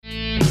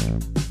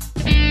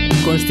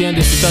Conștient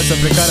de situația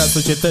precară a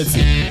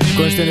societății,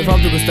 conștient de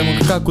faptul că suntem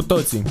încăcat cu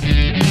toții.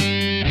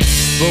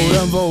 Vă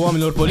urăm vouă,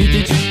 oamenilor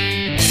politici,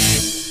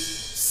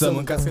 să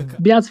mâncați căcat.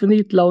 Bine ați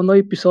venit la un nou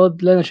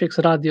episod Leneșex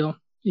Radio.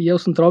 Eu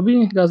sunt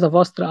Robi, gazda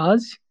voastră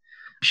azi,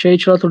 și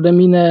aici alături de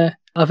mine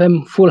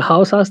avem full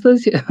house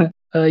astăzi.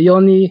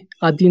 Ioni,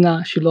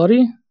 Adina și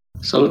Lori.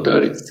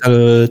 Salutări!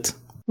 Salut!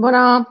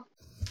 Bună!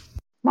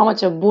 Mamă,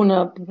 ce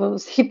bună!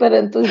 Hiper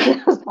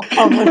entuziasm!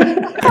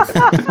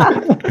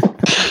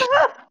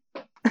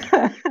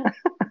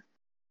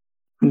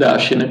 Da,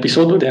 și în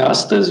episodul de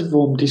astăzi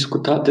vom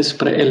discuta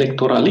despre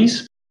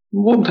electoralism.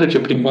 Vom trece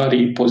prin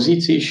varii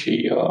poziții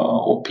și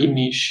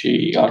opinii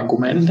și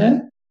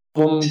argumente.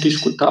 Vom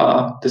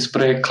discuta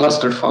despre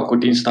clusterfuck-ul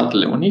din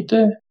Statele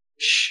Unite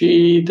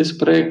și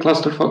despre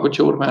clusterfuck-ul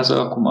ce urmează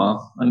acum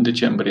în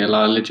decembrie la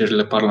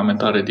alegerile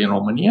parlamentare din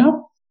România.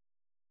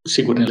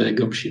 Sigur ne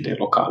legăm și de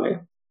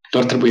locale.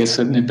 Doar trebuie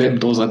să ne bem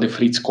doza de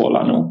Fritz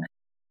Cola, nu?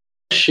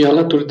 Și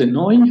alături de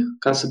noi,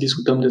 ca să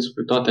discutăm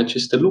despre toate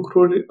aceste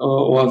lucruri,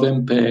 o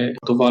avem pe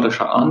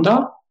tovarășa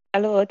Anda.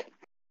 Salut!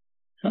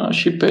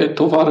 Și pe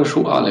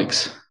tovarășul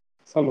Alex.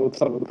 Salut,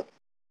 salut!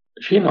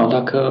 Și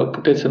dacă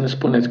puteți să ne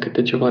spuneți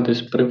câte ceva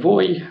despre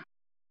voi.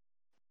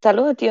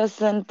 Salut, eu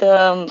sunt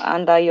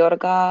Anda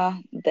Iorga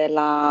de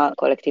la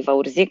colectiva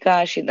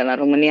Urzica și de la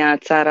România,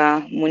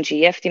 țara muncii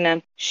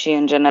ieftine și,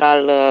 în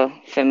general,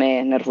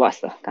 femeie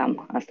nervoasă.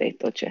 Cam asta e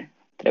tot ce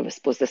trebuie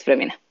spus despre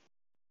mine.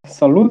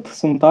 Salut,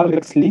 sunt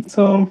Alex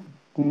Liță,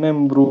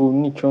 membru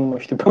nici eu nu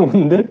știu pe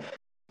unde,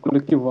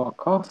 colectiva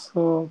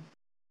Acasă,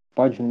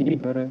 Pagini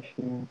Libere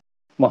și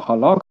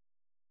Mahalac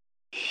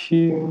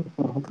și...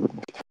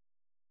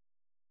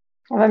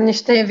 Avem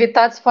niște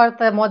invitați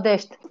foarte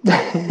modești.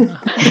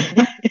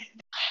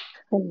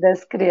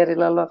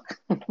 Descrierile lor.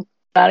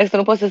 Alex,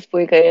 nu poți să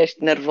spui că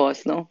ești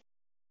nervos, nu?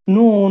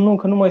 Nu,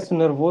 că nu mai sunt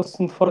nervos,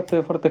 sunt foarte,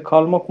 foarte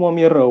calm, acum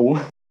mi-e rău.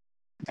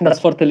 Dar sunt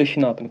foarte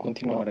leșinat în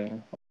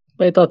continuare.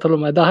 Păi toată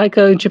lumea, dar hai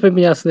că începem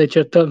ea să ne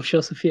certăm și o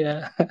să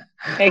fie...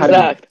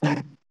 Exact.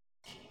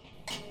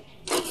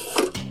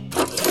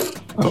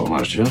 Alo,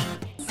 Marcel?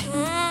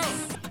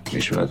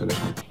 Ești la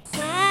telefon?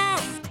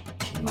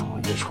 Nu,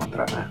 ești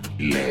contra mea.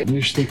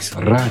 Leneșex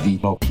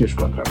Radio, ești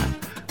contra mea.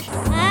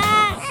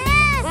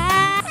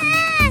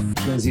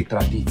 Când zic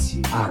tradiție,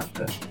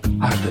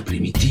 artă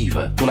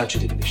primitivă, tu la ce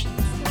te gândești?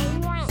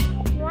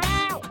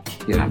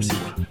 Eram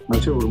sigur.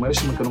 Marcel,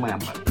 urmărește-mă că nu mai am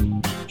bani.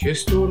 Ce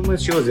este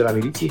urmăți eu de la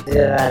miliție?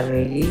 De la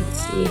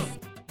miliție?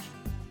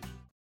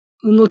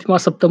 În ultima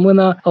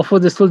săptămână au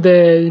fost destul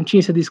de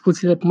încinse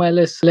discuțiile, mai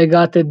ales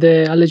legate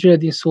de alegerile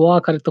din SUA,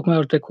 care tocmai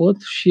au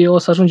trecut, și o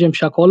să ajungem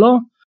și acolo.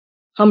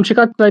 Am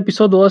încercat la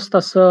episodul ăsta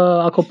să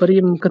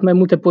acoperim cât mai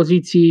multe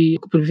poziții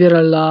cu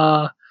privire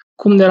la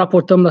cum ne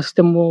raportăm la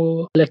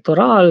sistemul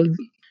electoral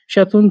și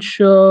atunci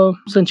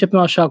să începem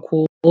așa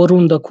cu o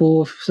rundă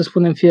cu, să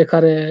spunem,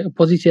 fiecare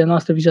poziție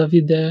noastră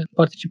vis-a-vis de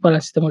participarea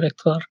în sistemul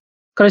electoral.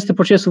 Care este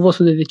procesul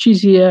vostru de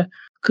decizie?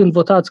 Când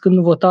votați, când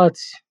nu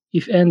votați,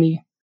 if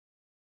any?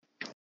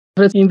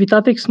 Vreți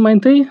invitatex mai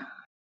întâi?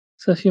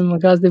 Să fim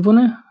gazde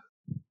bune?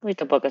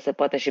 Uite, că se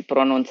poate și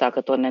pronunța,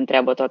 că tot ne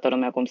întreabă toată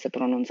lumea cum se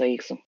pronunță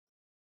X-ul.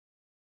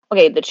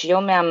 Ok, deci eu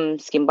mi-am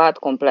schimbat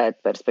complet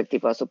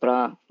perspectiva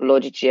asupra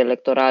logicii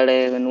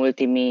electorale în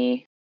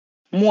ultimii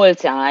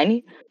mulți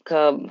ani,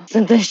 că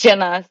sunt în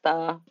scena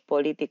asta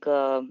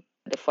politică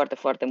de foarte,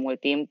 foarte mult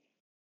timp.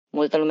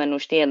 Multă lume nu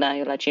știe, dar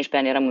eu la 15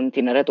 ani eram în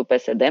tineretul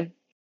PSD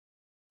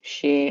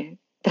și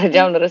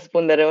trăgeam în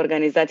răspundere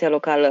organizația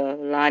locală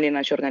la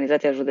Anina și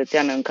organizația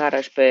județeană în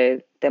Caraș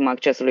pe tema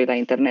accesului la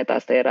internet.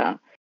 Asta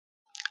era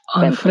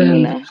pentru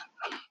mine.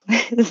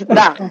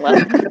 Da,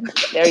 well,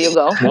 there you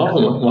go.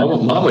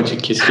 Mamă, ce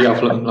chestii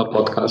aflăm la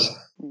podcast.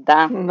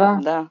 Da.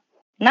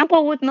 N-am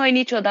băut noi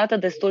niciodată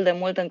destul de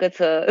mult încât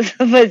să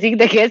vă zic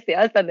de chestia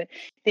asta,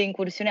 de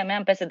incursiunea mea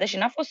în PSD și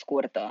n-a fost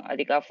scurtă.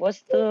 Adică a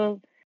fost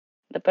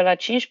de pe la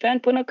 15 ani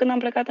până când am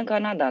plecat în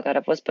Canada, care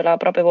a fost pe la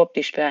aproape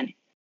 18 ani.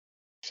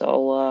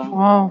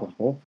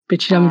 Pe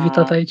cine am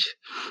invitat aici?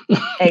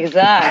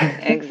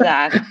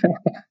 Exact.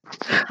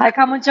 Hai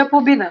că am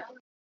început bine.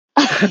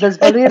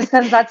 Dezvăluiri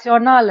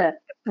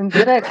senzaționale, în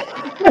direct,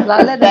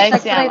 la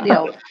Leneșex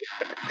Radio.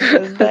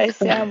 Îți dai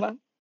seama.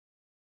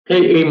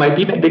 E mai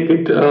bine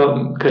decât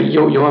că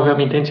eu aveam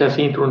intenția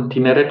să intru în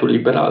tineretul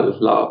liberal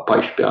la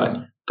 14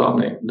 ani.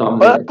 Doamne,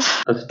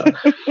 asta.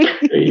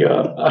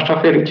 Așa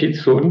fericit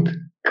sunt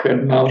că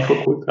n-am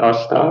făcut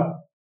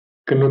asta,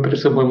 că nu trebuie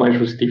să mă mai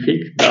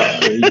justific. Dar...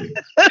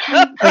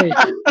 Hey,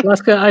 las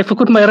că ai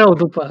făcut mai rău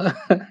după.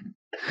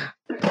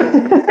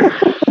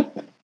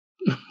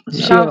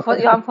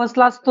 Eu am fost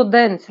la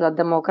studenți, la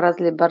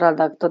democrați liberali,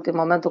 dar tot în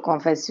momentul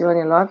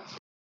confesiunilor.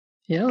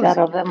 Chiar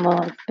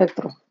avem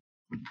spectru.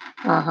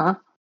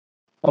 Aha.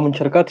 Am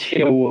încercat și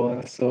eu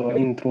să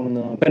intru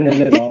în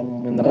PNL la un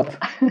moment dat.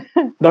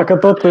 Dacă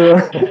tot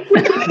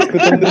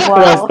discutăm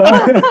despre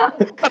asta.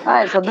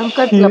 Hai să dăm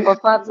cărțile pe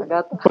față,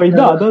 gata. Păi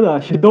da.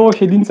 Și 2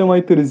 ședințe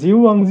mai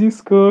târziu am zis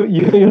că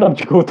eu n-am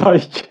ce căuta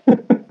aici.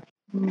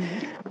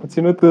 A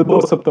ținut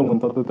 2 săptămâni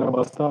toată treaba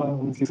asta,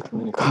 am zis că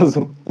nu e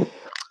cazul.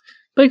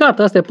 Păi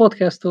gata, asta e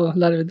podcastul,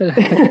 la revedere.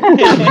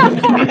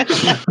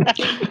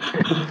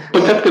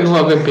 Păcat că nu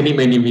avem pe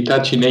nimeni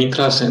invitat și ne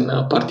intrase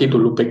în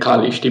partidul lui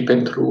Becali, știi,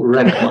 pentru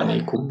rent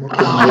money, cum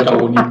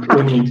erau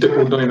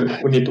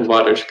unii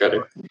tovarăși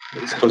care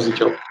tot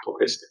ziceau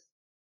poveste.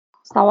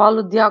 Sau al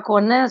lui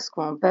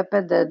Diaconescu, în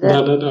PPDD.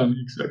 Da,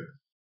 exact.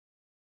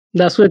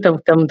 Da,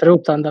 te-am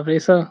întrerupt, Anda, vrei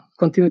să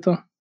continui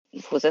tu?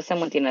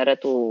 Fusesem în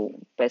tineretul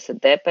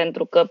PSD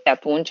pentru că pe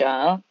atunci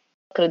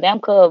credeam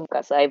că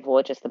ca să ai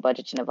voce, să te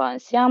bage cineva în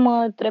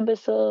seamă, trebuie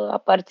să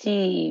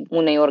aparții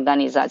unei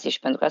organizații și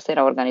pentru că asta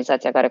era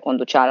organizația care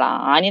conducea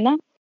la Anina,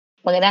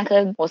 mă gândeam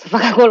că o să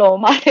fac acolo o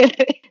mare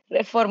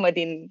reformă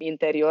din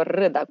interior.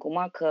 Râd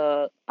acum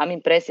că am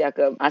impresia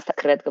că asta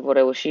cred că vor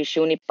reuși și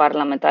unii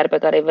parlamentari pe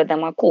care îi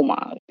vedem acum.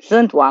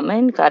 Sunt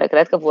oameni care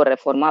cred că vor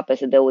reforma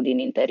PSD-ul din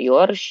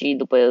interior și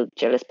după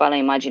ce le spală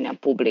imaginea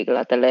public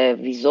la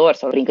televizor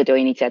sau prin câte o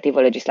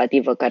inițiativă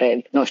legislativă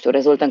care, nu știu,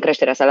 rezultă în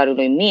creșterea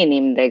salariului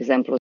minim, de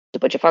exemplu,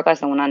 după ce fac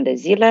asta un an de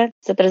zile,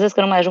 se trezesc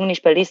că nu mai ajung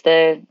nici pe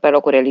liste pe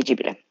locuri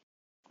eligibile.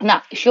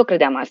 Na, și eu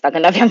credeam asta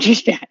când aveam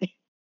 15 ani.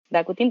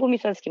 Dar cu timpul mi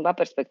s-a schimbat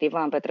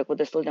perspectiva, am petrecut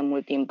destul de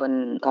mult timp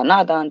în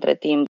Canada, între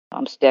timp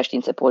am studiat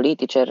științe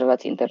politice,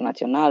 relații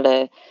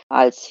internaționale,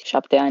 alți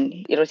 7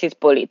 ani irosiți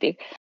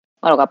politic.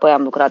 Mă rog, apoi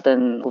am lucrat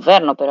în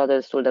guvern o perioadă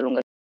destul de lungă,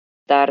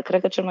 dar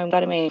cred că cel mai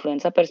mare mi-a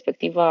influențat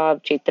perspectiva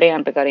cei 3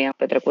 ani pe care i-am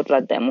petrecut la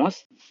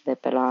Demos, de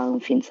pe la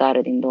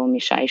înființare din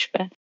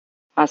 2016.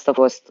 Asta a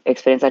fost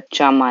experiența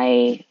cea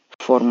mai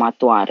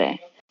formatoare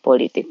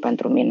politic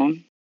pentru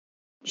mine.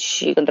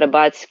 Și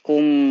întrebați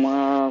cum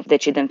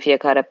decidem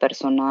fiecare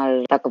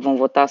personal dacă vom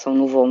vota sau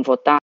nu vom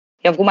vota.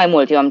 Eu am făcut mai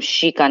mult, eu am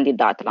și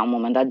candidat la un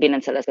moment dat.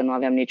 Bineînțeles că nu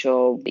aveam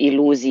nicio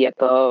iluzie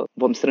că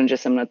vom strânge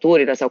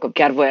semnăturile sau că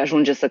chiar voi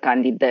ajunge să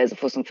candidez. A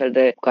fost un fel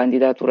de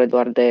candidatură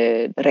doar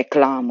de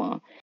reclamă,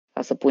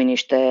 ca să pui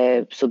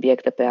niște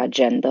subiecte pe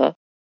agenda.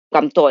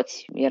 Cam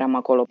toți eram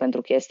acolo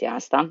pentru chestia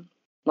asta.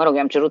 Mă rog,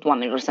 eu am cerut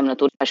oamenilor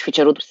semnături, aș fi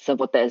cerut să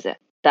voteze.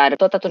 Dar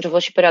tot atunci a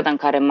fost și perioada în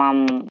care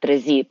m-am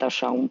trezit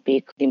așa un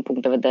pic din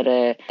punct de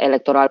vedere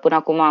electoral. Până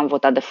acum am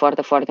votat de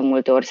foarte, foarte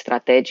multe ori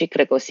strategic.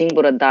 Cred că o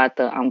singură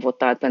dată am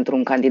votat pentru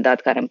un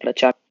candidat care îmi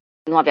plăcea.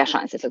 Nu avea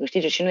șanse să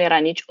câștige și nu era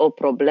nici o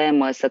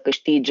problemă să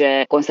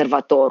câștige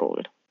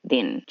conservatorul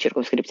din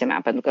circumscripția mea,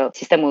 pentru că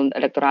sistemul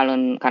electoral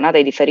în Canada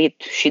e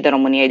diferit și de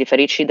România, e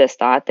diferit și de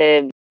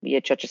state. E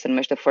ceea ce se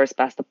numește first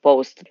past the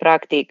post.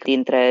 Practic,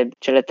 dintre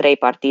cele 3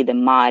 partide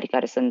mari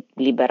care sunt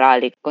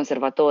liberali,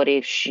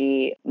 conservatorii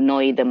și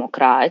noi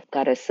democrați,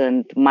 care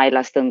sunt mai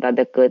la stânga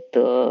decât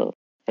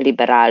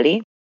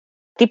liberalii,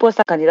 tipul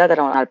ăsta candidat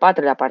era un al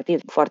 4-lea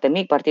partid foarte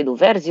mic, Partidul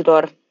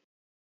Verzilor,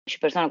 și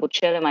persoana cu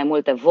cele mai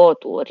multe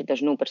voturi,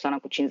 deci nu persoana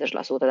cu 50%,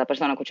 dar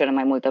persoana cu cele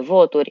mai multe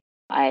voturi,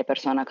 aia e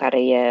persoana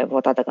care e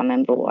votată ca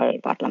membru al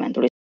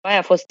Parlamentului. Aia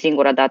a fost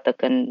singura dată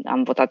când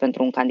am votat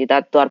pentru un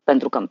candidat doar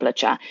pentru că îmi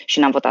plăcea și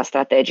n-am votat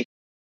strategic.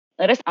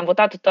 În rest, am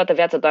votat toată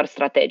viața doar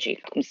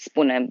strategic, cum se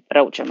spune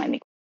rău cel mai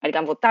mic. Adică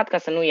am votat ca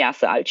să nu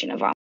iasă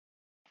altcineva.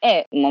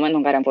 În momentul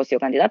în care am fost eu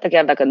candidată,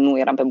 chiar dacă nu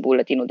eram pe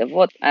buletinul de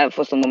vot, a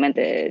fost un moment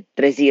de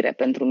trezire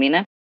pentru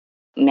mine.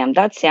 Mi-am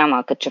dat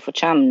seama că ce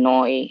făceam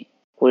noi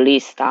cu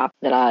lista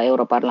de la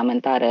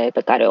europarlamentare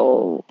pe care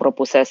o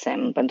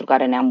propusesem, pentru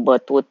care ne-am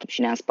bătut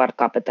și ne-am spart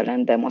capetele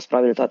în Demos,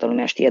 probabil toată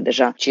lumea știe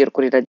deja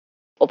circurile.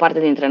 O parte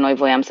dintre noi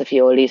voiam să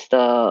fie o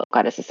listă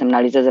care să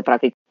semnalizeze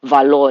practic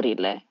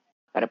valorile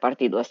care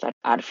partidul ăsta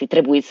ar fi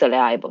trebuit să le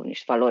aibă,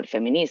 niște valori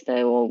feministe,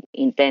 o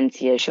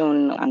intenție și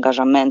un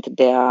angajament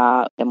de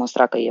a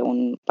demonstra că e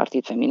un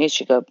partid feminist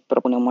și că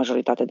propune o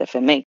majoritate de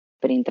femei.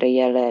 Printre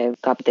ele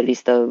cap de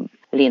listă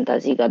Linda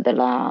Ziga de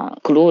la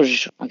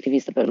Cluj,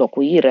 activistă pe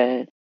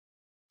locuire.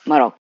 Mă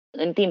rog,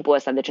 în timpul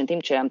ăsta, deci în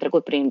timp ce am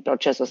trecut prin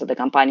procesul ăsta de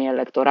campanie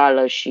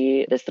electorală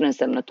și de strâns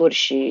semnături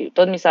și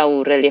tot mi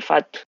s-au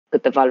reliefat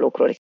câteva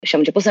lucruri. Și am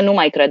început să nu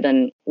mai cred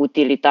în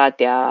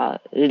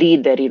utilitatea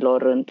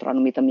liderilor într-o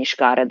anumită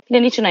mișcare. De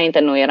nici înainte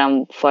nu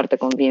eram foarte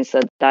convinsă,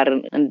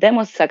 dar în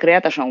Demos s-a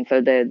creat așa un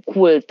fel de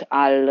cult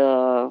al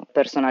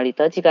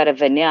personalității care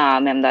venea,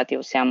 mi-am dat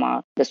eu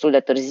seama, destul de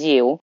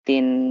târziu,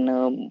 din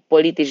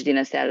politici din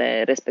astea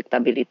ale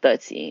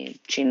respectabilității.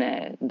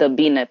 Cine dă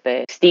bine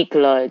pe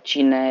sticlă,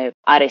 cine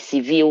are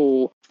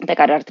CV-ul pe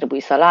care ar trebui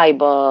să-l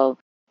aibă.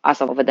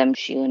 Asta o vedem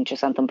și în ce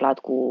s-a întâmplat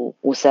cu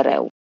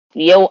USR-ul.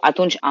 Eu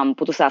atunci am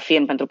putut să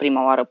afirm pentru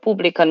prima oară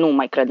public că nu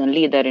mai cred în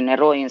lideri, în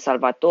eroi, în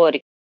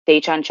salvatori. De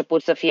aici a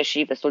început să fie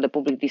și destul de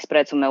public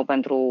disprețul meu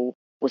pentru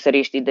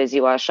useriștii de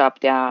ziua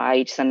 7-a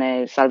aici să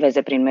ne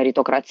salveze prin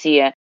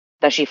meritocrație,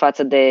 dar și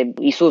față de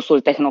Isusul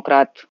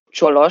tehnocrat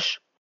Cioloș,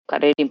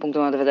 care din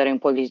punctul meu de vedere e un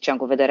politician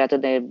cu vedere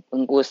atât de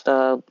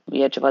îngustă,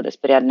 e ceva de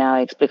speriat. Ne-a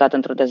explicat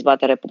într-o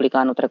dezbatere publică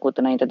anul trecut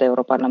înainte de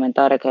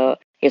europarlamentare că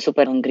e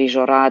super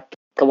îngrijorat,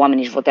 că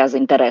oamenii își votează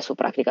interesul,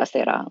 practic asta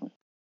era.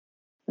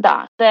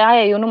 Da, de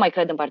aia eu nu mai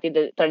cred în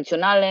partide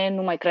tradiționale,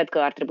 nu mai cred că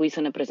ar trebui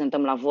să ne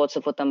prezentăm la vot, să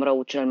votăm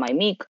rău cel mai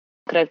mic.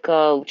 Cred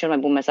că cel mai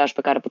bun mesaj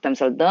pe care putem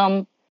să-l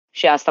dăm,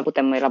 și asta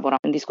putem elabora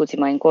în discuții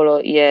mai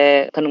încolo,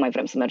 e că nu mai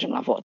vrem să mergem la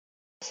vot.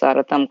 să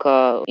arătăm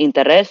că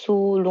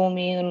interesul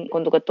lumii în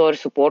conducători,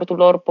 suportul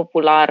lor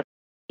popular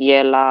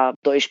e la 12%,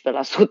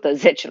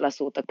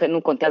 10%, că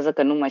nu contează,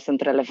 că nu mai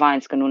sunt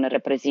relevanți, că nu ne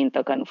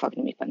reprezintă, că nu fac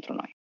nimic pentru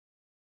noi.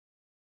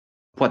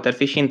 Poate ar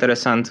fi și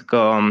interesant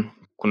că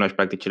cunoști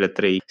practic cele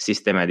trei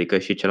sisteme, adică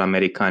și cel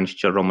american, și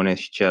cel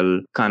românesc, și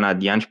cel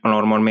canadian, și până la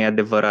urmă e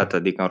adevărat,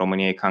 adică în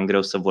România e cam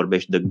greu să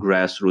vorbești de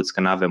grassroots,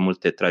 că nu avem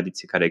multe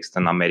tradiții care există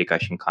în America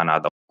și în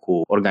Canada,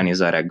 cu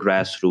organizarea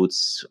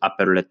grassroots,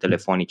 apelurile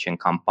telefonice în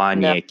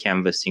campanie,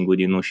 canvassing-ul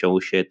din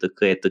ușă,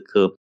 etc.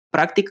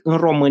 Practic, în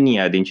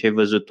România, din ce ai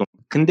văzut tu,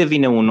 când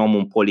devine un om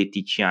un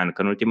politician?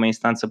 Că în ultima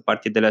instanță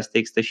partidele astea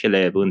există și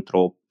ele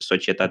într-o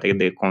societate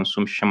de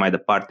consum și așa mai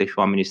departe și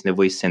oamenii sunt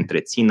nevoiți să se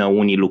întrețină,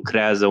 unii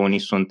lucrează, unii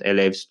sunt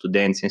elevi,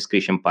 studenți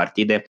înscriși în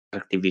partide,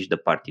 activiști de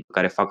partid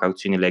care fac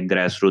acțiunile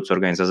grassroots,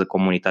 organizează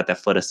comunitatea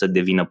fără să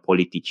devină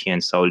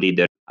politicieni sau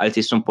lideri.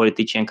 Alții sunt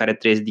politicieni care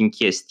trăiesc din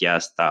chestia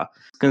asta.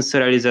 Când se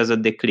realizează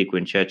declicul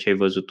în ceea ce ai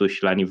văzut tu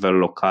și la nivel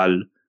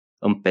local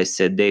în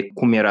PSD,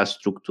 cum era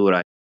structura?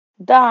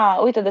 Da,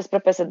 uite, despre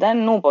PSD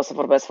nu pot să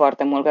vorbesc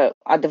foarte mult, că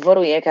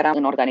adevărul e că eram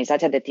în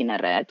organizația de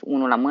tineret,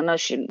 1 la mână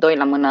și 2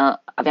 la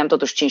mână, aveam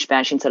totuși 15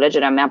 ani și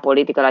înțelegerea mea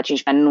politică la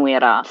 15 ani nu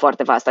era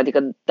foarte vastă,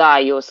 adică da,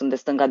 eu sunt de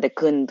stânga de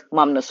când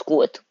m-am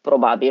născut,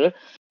 probabil,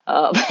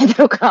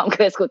 pentru că am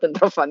crescut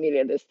într-o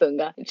familie de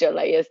stânga,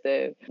 ăla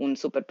este un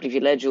super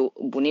privilegiu,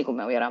 bunicul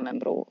meu era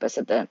membru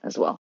PSD as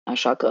well.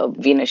 Așa că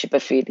vine și pe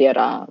feed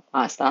era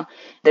asta.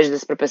 Deci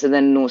despre PSD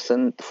nu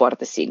sunt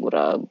foarte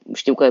sigură.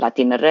 Știu că la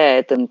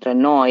tineret, între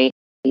noi,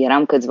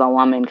 eram câțiva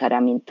oameni care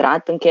am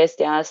intrat în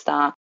chestia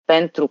asta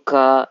pentru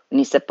că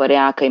ni se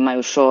părea că e mai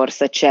ușor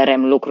să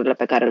cerem lucrurile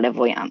pe care le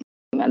voiam.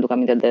 Mi-aduc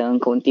aminte de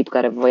încă un tip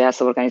care voia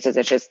să organizeze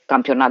acest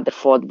campionat de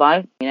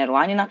fotbal, Mineru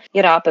Anina.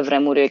 Era pe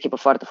vremuri o echipă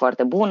foarte,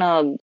 foarte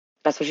bună.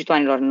 La sfârșitul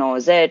anilor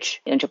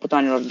 90, începutul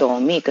anilor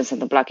 2000, când se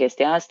întâmpla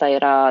chestia asta,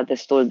 era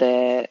destul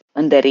de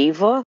în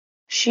derivă.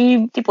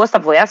 Și tipul ăsta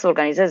voia să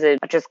organizeze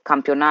acest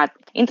campionat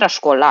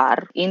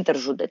intrașcolar,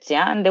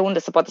 interjudețean, de unde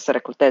se poate să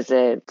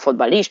recruteze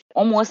fotbaliști.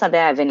 Omul ăsta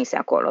de-aia venise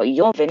acolo.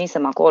 Eu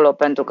venisem acolo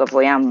pentru că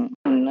voiam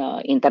un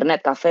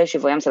internet cafe și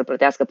voiam să-l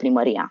plătească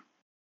primăria.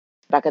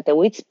 Dacă te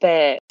uiți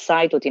pe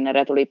site-ul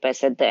Tineretului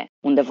PSD,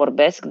 unde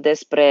vorbesc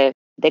despre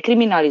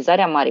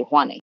decriminalizarea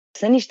marihuanei,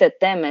 sunt niște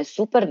teme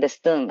super de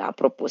stânga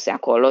propuse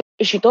acolo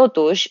și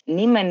totuși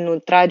nimeni nu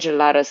trage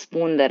la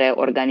răspundere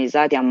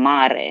organizația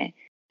mare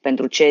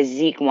pentru ce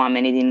zic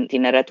oamenii din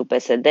Tineretul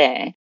PSD.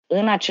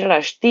 În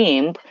același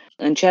timp,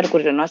 în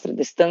cercurile noastre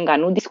de stânga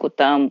nu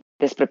discutăm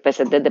despre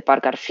PSD de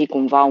parcă ar fi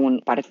cumva un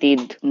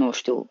partid, nu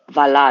știu,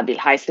 valabil.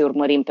 Hai să-i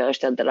urmărim pe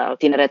ăștia de la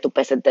Tineretul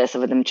PSD să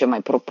vedem ce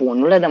mai propun.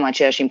 Nu le dăm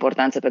aceeași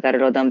importanță pe care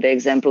le dăm, de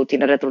exemplu,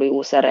 Tineretului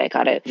USR,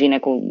 care vine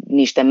cu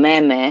niște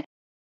meme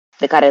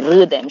de care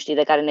râdem, știi,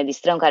 de care ne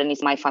distrăm, care ni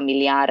sunt mai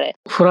familiare.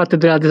 Furate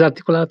de la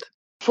Dezarticulat.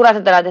 Furate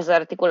de la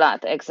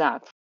Dezarticulat,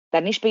 exact.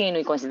 Dar nici pe ei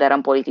nu-i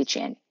considerăm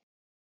politicieni.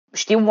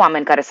 Știu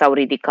oameni care s-au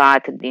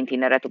ridicat din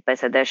Tineretul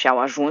PSD și au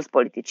ajuns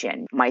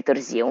politicieni mai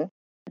târziu,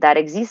 dar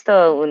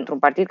există într-un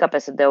partid ca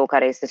PSD-ul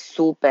care este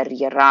super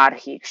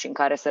ierarhic și în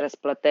care se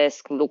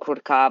răsplătesc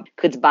lucruri ca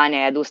câți bani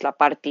ai adus la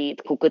partid,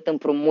 cu cât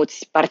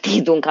împrumuți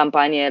partidul în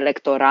campanie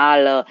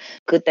electorală,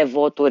 câte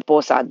voturi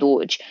poți să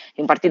aduci.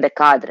 E un partid de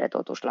cadre,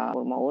 totuși, la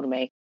urma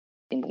urmei.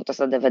 Din punctul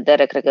ăsta de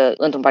vedere, cred că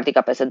într-un partid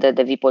ca PSD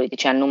devii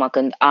politician numai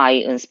când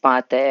ai în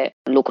spate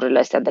lucrurile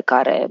astea de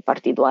care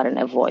partidul are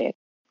nevoie.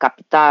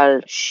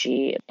 Capital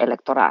și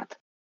electorat.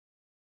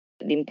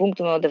 Din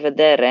punctul meu de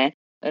vedere,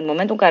 în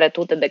momentul în care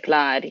tu te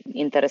declari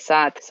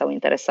interesat sau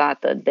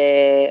interesată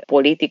de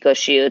politică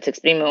și îți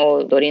exprimi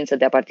o dorință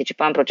de a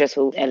participa în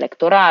procesul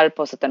electoral,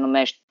 poți să te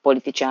numești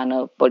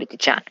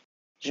politician.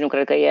 Și nu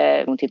cred că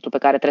e un titlu pe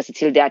care trebuie să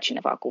ți-l dea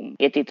cineva acum.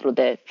 E titlul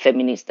de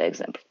feminist, de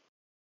exemplu,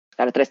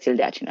 care trebuie să ți-l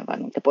dea cineva.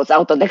 Nu te poți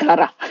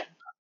autodeclara.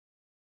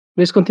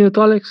 Vrei să continui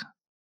tu, Alex?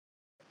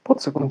 Pot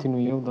să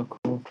continui eu dacă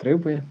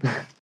trebuie.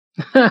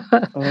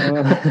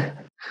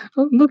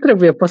 Nu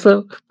trebuie, poți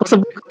să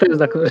boicotezi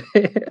dacă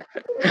vrei.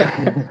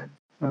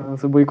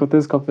 Să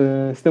boicotezi ca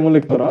pe sistemul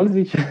electoral,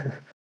 zici?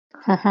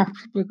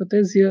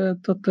 Boicotezi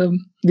toată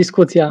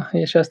discuția,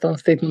 e și asta un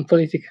statement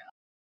politic.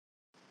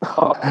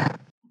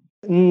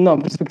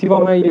 Perspectiva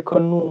mea e că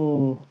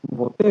nu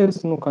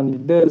votez, nu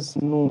candidez,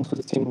 nu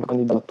susțin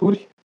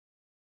candidaturi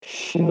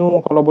și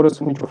nu colaborez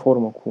în nicio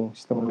formă cu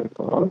sistemul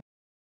electoral.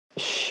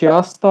 Și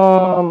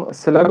asta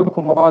se leagă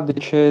cumva de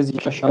ce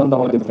zicea și Anda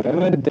mai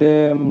devreme,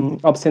 de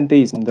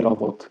absenteism de la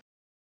vot.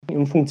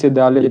 În funcție de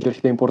alegeri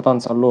și de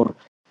importanța lor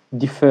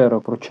diferă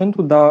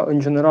procentul, dar în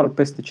general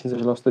peste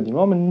 50% din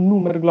oameni nu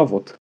merg la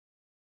vot.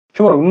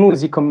 Și nu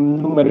zic că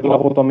nu merg la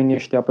vot oamenii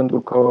ăștia pentru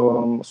că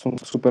sunt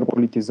super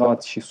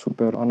politizați și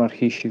super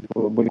anarhiști și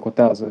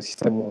boicotează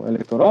sistemul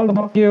electoral,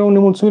 dar e o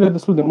nemulțumire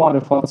destul de mare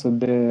față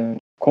de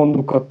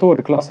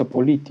conducători, clasă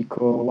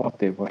politică,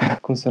 whatever,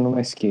 cum se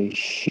numesc ei.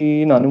 Și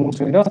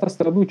nemulțumirea asta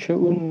se traduce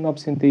în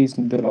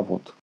absenteism de la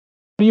vot.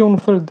 E un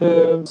fel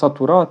de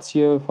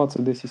saturație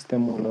față de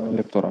sistemul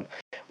electoral.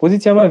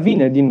 Poziția mea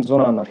vine din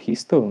zona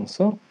anarhistă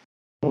însă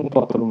Nu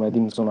toată lumea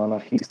din zona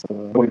anarhistă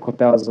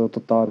boicotează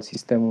total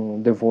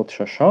sistemul de vot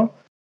și așa.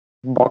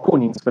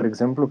 Bakunin, spre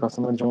exemplu, ca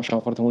să mergem așa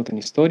foarte mult în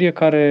istorie,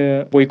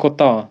 care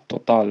boicota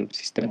total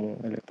sistemul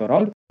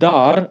electoral,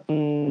 dar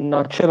în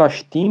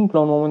același timp, la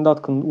un moment dat,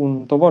 când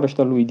un tovarăș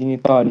al lui din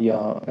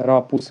Italia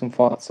era pus în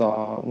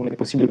fața unei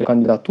posibile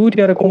candidaturi,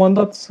 i-a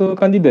recomandat să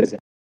candideze.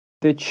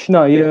 Deci,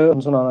 e în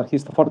zona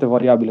anarhistă foarte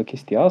variabilă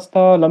chestia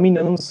asta. La mine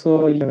însă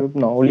e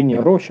o linie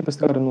roșie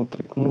peste care nu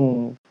trec.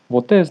 Nu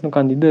votez, nu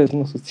candidez,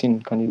 nu susțin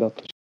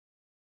candidatul.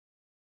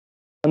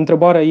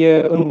 Întrebarea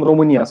e în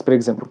România, spre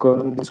exemplu,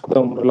 că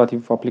discutăm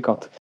relativ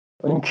aplicat.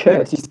 În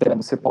ce sistem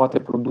se poate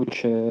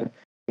produce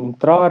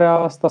intrarea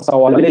asta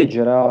sau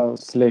alegerea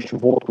 /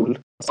 votul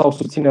sau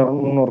susținerea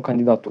unor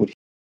candidaturi?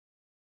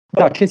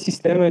 Da, ce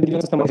sisteme din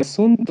astea mai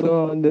sunt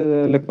de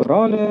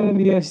electorale?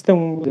 E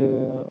sistemul de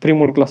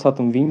primul clasat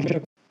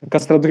învinge, ca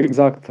să traduc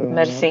exact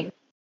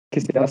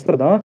chestia asta,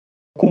 da?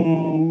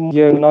 Cum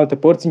e în alte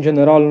părți, în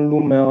general în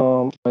lumea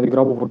mai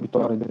degrabă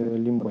vorbitoare de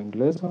limba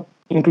engleză,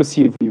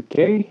 inclusiv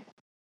UK.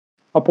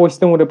 Apoi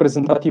sistemul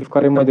reprezentativ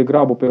care e mai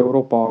degrabă pe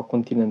Europa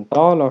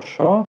continentală,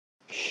 așa.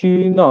 Și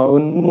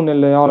în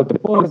unele alte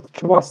părți,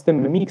 ceva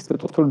sisteme mixte,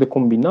 tot felul de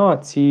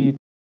combinații.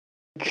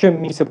 Ce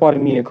mi se pare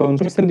mie, că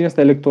într-un sistem din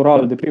ăsta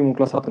electoral de primul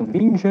clasat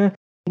învinge,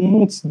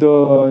 nu-ți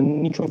dă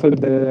niciun fel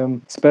de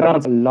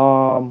speranță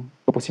la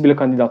o posibilă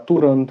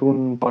candidatură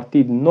într-un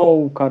partid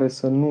nou care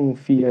să nu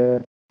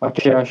fie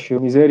aceeași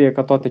mizerie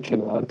ca toate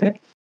celelalte.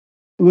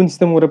 În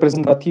sistemul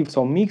reprezentativ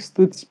sau mixt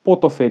îți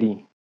pot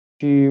oferi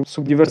și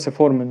sub diverse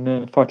forme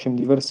ne facem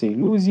diverse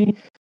iluzii.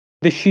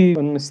 Deși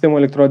în sistemul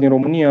electoral din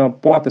România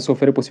poate să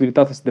ofere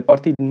posibilitatea de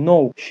partid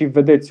nou și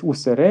vedeți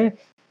USR,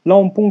 la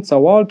un punct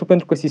sau altul,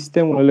 pentru că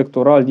sistemul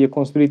electoral e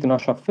construit în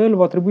așa fel,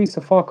 va trebui să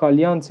facă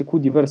alianțe cu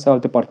diverse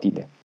alte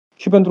partide.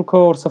 Și pentru că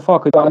or să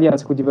facă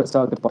alianțe cu diverse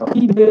alte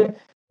partide,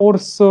 or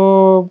să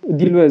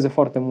dilueze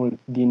foarte mult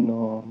din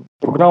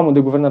programul de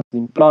guvernare,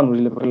 din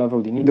planurile pe care le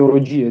aveau, din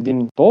ideologie,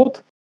 din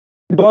tot,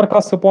 doar ca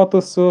să poată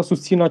să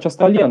susțină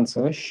această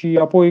alianță și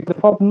apoi, de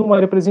fapt, nu mai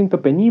reprezintă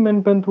pe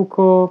nimeni pentru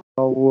că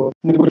au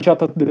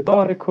negociat atât de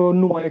tare că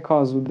nu mai e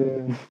cazul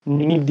de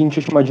nimic din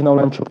ce-și imaginau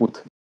la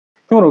început.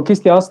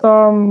 Chestia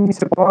asta mi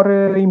se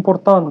pare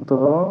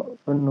importantă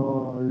în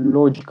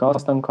logica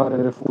asta în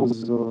care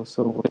refuz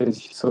să votez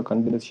și să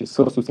candidez și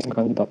să susțin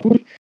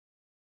candidaturi.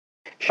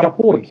 Și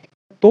apoi,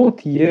 tot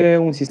e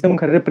un sistem în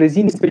care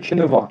reprezinți pe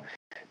cineva.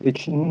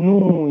 Deci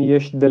nu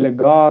ești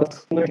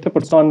delegat, nu ești o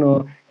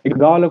persoană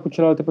egală cu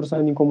celelalte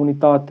persoane din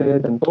comunitate,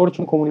 te întorci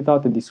în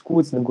comunitate,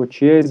 discuți,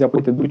 negociezi,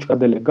 apoi te duci ca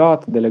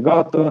delegat,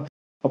 delegată,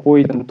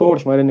 apoi te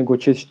întorci, mai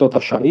renegociezi și tot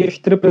așa.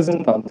 Ești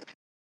reprezentant.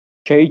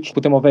 Și aici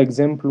putem avea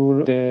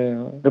exemplul de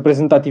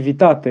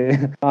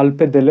reprezentativitate al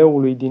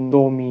PDL-ului din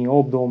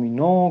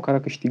 2008-2009, care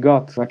a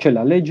câștigat acele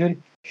alegeri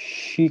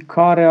și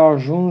care a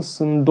ajuns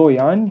în 2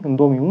 ani, în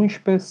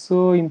 2011, să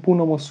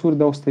impună măsuri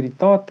de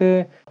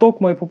austeritate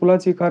tocmai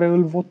populației care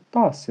îl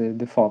votase,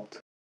 de fapt.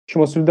 Și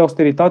măsuri de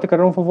austeritate care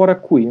erau în favoarea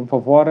cui? În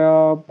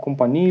favoarea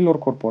companiilor,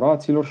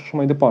 corporațiilor și așa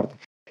mai departe.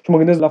 Și mă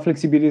gândesc la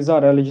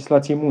flexibilizarea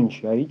legislației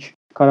muncii aici,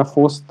 care a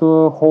fost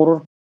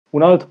horror.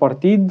 Un alt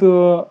partid,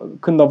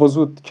 când a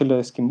văzut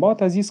cele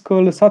schimbate, a zis că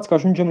lăsați că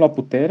ajungem la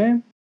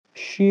putere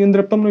și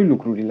îndreptăm noi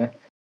lucrurile.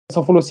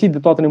 S-a folosit de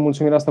toată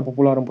nemulțumirea asta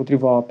populară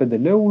împotriva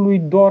PDL-ului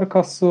doar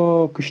ca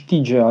să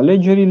câștige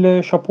alegerile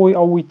și apoi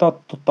au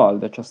uitat total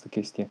de această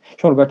chestie.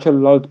 Și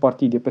acel alt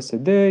partid e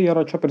PSD, iar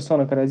acea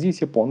persoană care a zis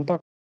e Ponta.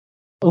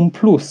 În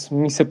plus,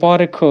 mi se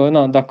pare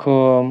că dacă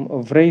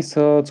vrei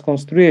să-ți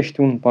construiești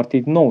un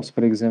partid nou,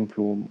 spre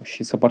exemplu,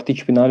 și să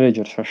participi în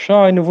alegeri și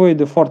așa, ai nevoie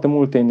de foarte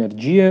multă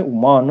energie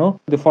umană,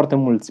 de foarte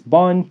mulți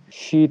bani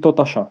și tot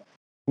așa.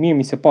 Mie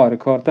mi se pare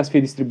că ar trebui să fie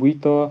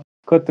distribuită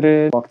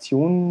către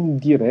acțiuni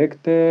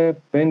directe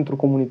pentru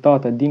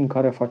comunitatea din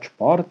care faci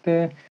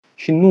parte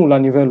și nu la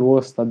nivelul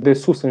ăsta de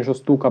sus în jos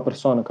tu ca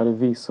persoană care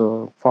vii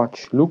să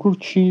faci lucruri,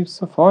 ci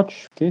să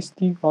faci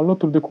chestii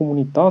alături de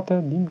comunitatea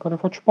din care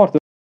faci parte.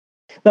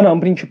 Dar în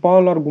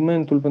principal,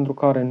 argumentul pentru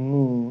care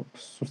nu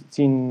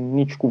susțin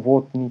nici cu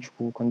vot, nici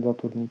cu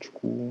candidaturi, nici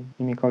cu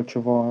nimic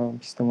altceva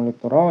sistemul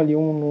electoral e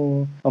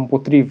unul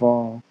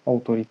împotriva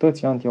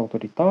autorității,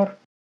 anti-autoritar,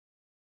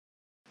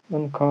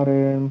 în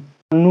care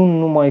nu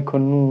numai că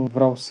nu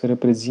vreau să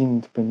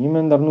reprezint pe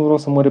nimeni, dar nu vreau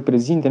să mă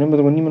reprezinte nimeni,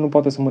 pentru că nimeni nu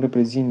poate să mă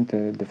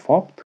reprezinte de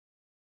fapt.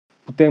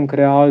 Putem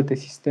crea alte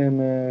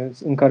sisteme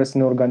în care să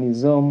ne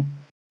organizăm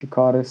și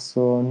care să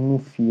nu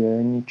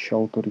fie nici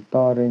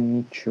autoritare,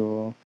 nici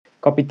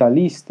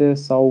capitaliste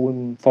sau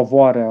în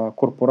favoarea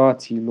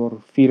corporațiilor,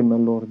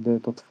 firmelor de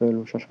tot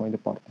felul și așa mai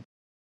departe.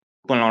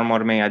 Până la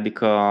urmă,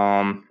 adică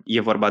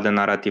e vorba de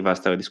narativa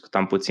asta,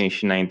 discutam puțin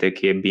și înainte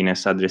că e bine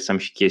să adresăm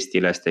și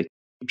chestiile astea.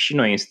 Și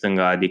noi în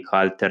stânga, adică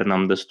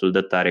alternăm destul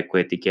de tare cu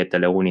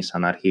etichetele, unii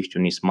sunt anarhiști,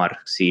 unii sunt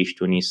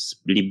marxiști, unii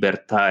sunt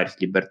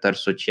libertari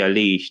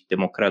socialiști,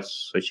 democrați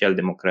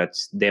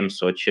social-democrați,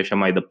 demsoci și așa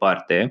mai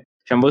departe.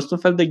 Și am văzut un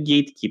fel de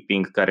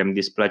gatekeeping care îmi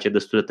displace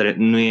destul de tare.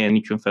 Nu e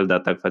niciun fel de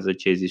atac față de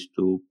ce ai zis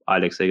tu,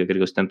 Alex, adică cred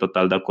că suntem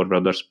total de acord,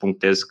 vreau doar să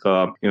punctez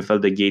că e un fel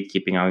de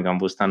gatekeeping, adică am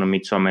văzut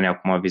anumiți oameni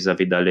acum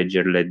vis-a-vis de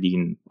alegerile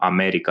din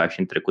America și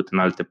în trecut în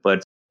alte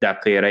părți.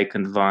 Dacă erai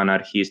cândva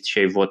anarhist și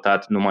ai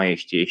votat, nu mai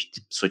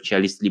ești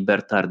socialist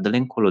libertar, dă-le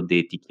încolo de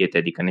etichete,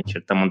 adică ne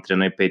certăm între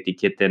noi pe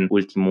etichete în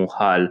ultimul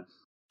hal.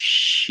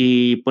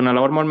 Și până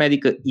la urmă,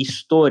 adică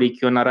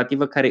istoric, e o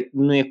narrativă care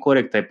nu e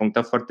corectă. Ai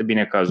punctat foarte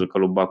bine cazul că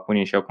lui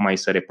Bakunin și acum îi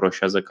se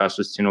reproșează că a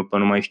susținut pe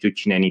nu mai știu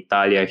cine în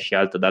Italia și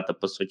altădată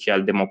pe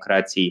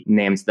social-democrații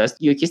nemți. Dar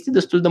e o chestie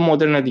destul de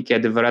modernă, adică e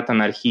adevărat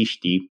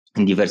anarhiștii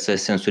în diverse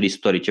sensuri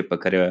istorice pe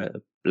care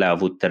le-a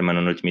avut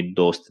termenul în ultimii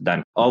 200 de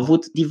ani. Au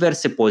avut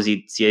diverse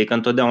poziții, că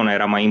întotdeauna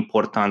era mai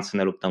important să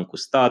ne luptăm cu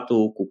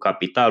statul, cu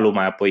capitalul,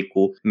 mai apoi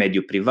cu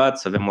mediul privat,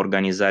 să avem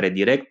organizare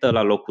directă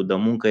la locul de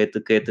muncă,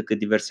 etc.,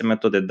 diverse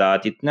metode, dar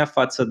atitudinea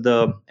față de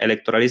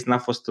electoralism n-a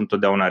fost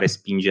întotdeauna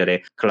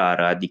respingere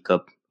clară,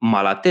 adică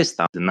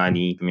Malatesta în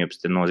anii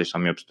 1890 sau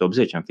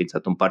 1880 a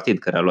înființat un partid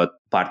care a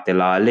luat parte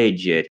la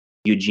alegeri.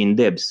 Eugene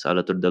Debs,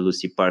 alături de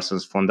Lucy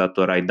Parsons,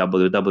 fondator ai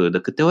WW, de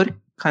câte ori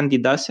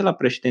candidase la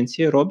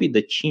președinție, Robi?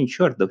 De 5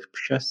 ori, de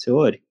 6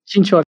 ori?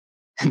 5 ori.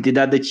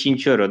 De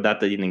 5 ori,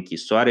 odată din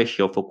închisoare,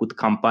 și au făcut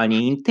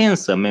campanie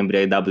intensă, membrii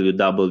ai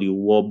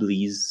WW,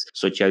 Wobblies,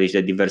 socialiști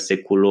de diverse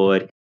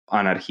culori,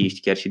 anarhiști,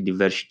 chiar și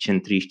diversi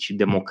centriști și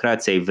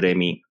democrații ai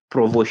vremii,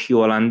 provoșii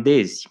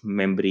olandezi,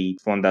 membrii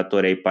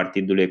fondatori ai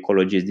Partidului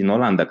Ecologist din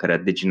Olanda, care a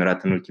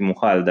degenerat în ultimul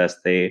hal, de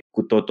asta e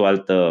cu tot o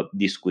altă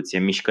discuție.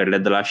 Mișcările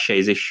de la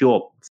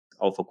 68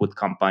 au făcut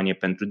campanie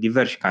pentru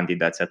diversi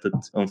candidați, atât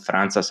în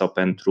Franța sau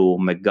pentru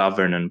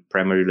McGovern în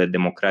primaryile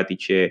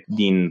democratice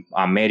din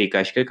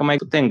America, și cred că mai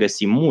putem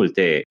găsi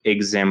multe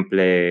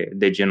exemple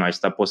de genul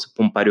acesta. Pot să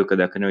pun pariu că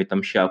dacă ne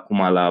uităm și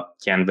acum la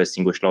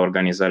canvassing-ul și la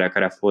organizarea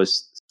care a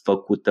fost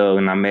făcută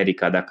în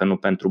America, dacă nu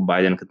pentru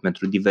Biden, cât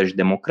pentru diversi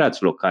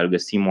democrați locali,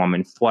 găsim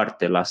oameni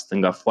foarte la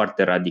stânga,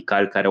 foarte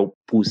radicali, care au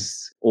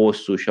pus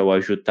osul și au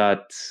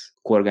ajutat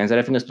cu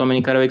organizarea, fiindcă sunt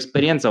oamenii care au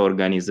experiența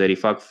organizării,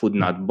 fac Food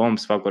Not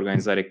Bombs, fac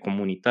organizare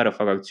comunitară,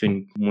 fac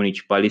acțiuni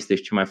municipaliste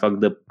și ce mai fac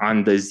de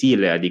ani de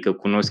zile, adică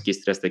cunosc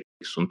chestia asta.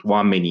 Sunt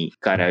oamenii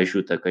care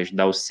ajută, că își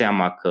dau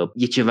seama că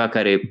e ceva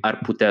care ar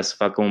putea să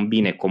facă un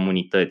bine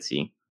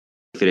comunității.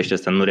 Firește,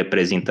 asta nu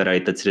reprezintă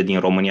realitățile din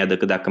România,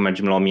 decât dacă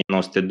mergem la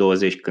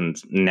 1920, când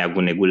Neagu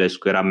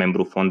Negulescu era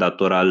membru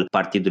fondator al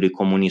Partidului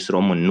Comunist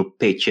Român, nu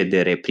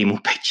PCDR, primul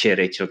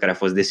PCR, cel care a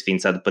fost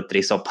desființat după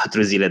 3 sau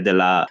 4 zile de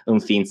la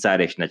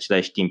înființare, și în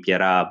același timp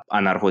era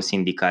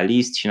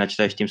anarhosindicalist și în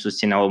același timp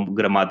susținea o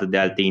grămadă de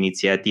alte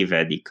inițiative,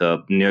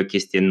 adică nu e o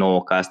chestie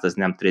nouă că astăzi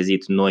ne-am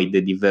trezit noi de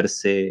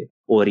diverse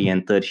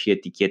orientări și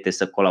etichete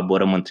să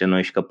colaborăm între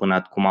noi și că până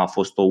acum a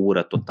fost o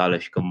ură totală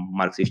și că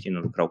marxiștii nu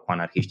lucrau cu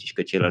anarhiștii și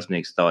că ceilalți nu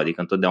existau,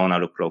 adică întotdeauna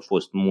lucrurile au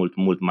fost mult,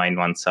 mult mai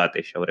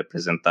nuanțate și au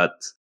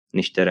reprezentat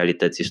niște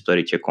realități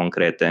istorice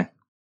concrete.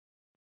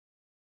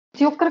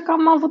 Eu cred că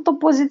am avut o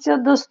poziție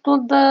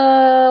destul de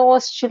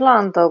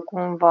oscilantă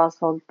cumva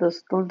sau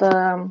destul de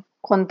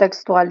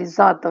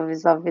contextualizată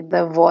vis-a-vis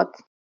de vot.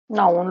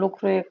 Da, un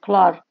lucru e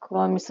clar,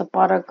 că mi se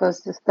pare că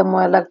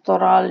sistemul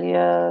electoral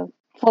e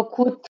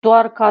făcut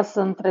doar ca să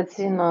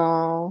întrețină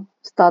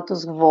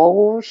status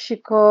quo și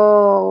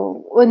că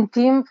în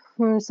timp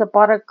mi se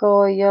pare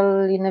că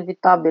el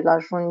inevitabil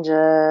ajunge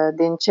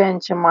din ce în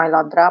ce mai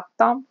la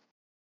dreapta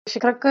și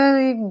cred că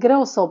e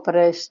greu să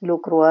oprești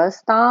lucrul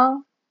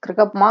ăsta. Cred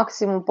că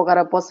maximul pe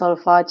care poți să-l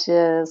faci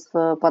e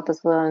poate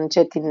să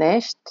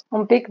încetinești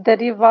un pic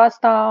deriva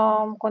asta,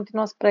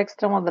 continuă spre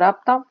extremă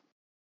dreapta.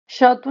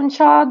 Și atunci,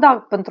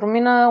 da, pentru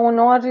mine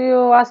uneori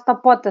asta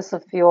poate să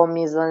fie o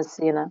miză în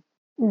sine.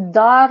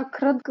 Dar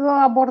cred că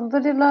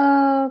abordările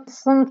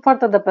sunt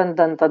foarte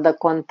dependente de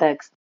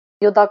context.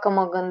 Eu dacă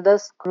mă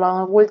gândesc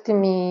la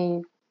ultimii,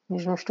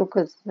 nici nu știu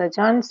câți,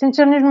 10 ani,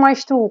 sincer nici nu mai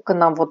știu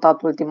când am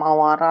votat ultima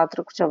oară, a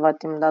trecut ceva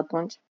timp de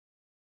atunci.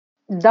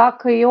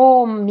 Dacă e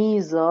o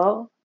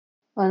miză,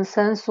 în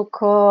sensul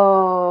că,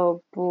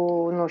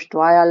 nu știu,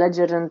 ai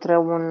alegeri între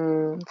un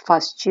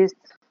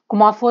fascist,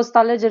 cum a fost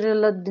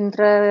alegerile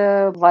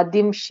dintre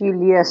Vadim și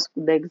Iliescu,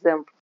 de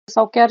exemplu.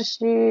 Sau chiar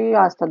și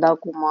asta de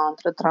acum,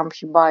 între Trump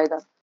și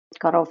Biden,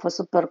 care au fost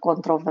super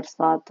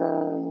controversate,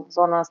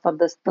 zona asta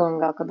de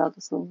stânga, că dacă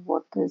să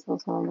votezi sau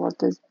să nu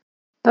votezi.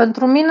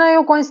 Pentru mine,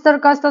 eu consider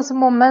că astea sunt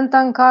momente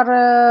în care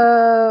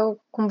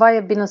cumva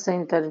e bine să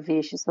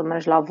intervii și să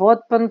mergi la vot,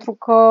 pentru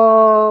că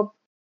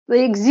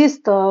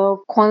există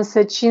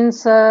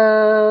consecințe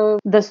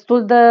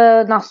destul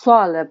de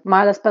nasoale, mai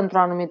ales pentru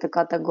anumite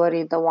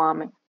categorii de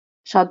oameni.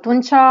 Și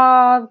atunci,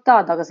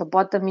 da, dacă se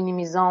poate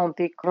minimiza un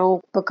pic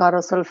rău pe care o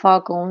să-l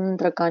facă unul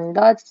dintre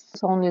candidați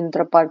sau unul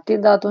dintre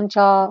partide, atunci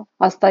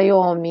asta e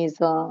o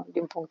miză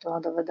din punctul meu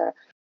de vedere.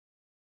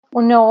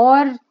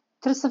 Uneori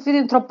trebuie să fii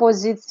dintr-o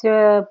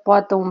poziție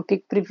poate un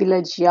pic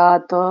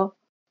privilegiată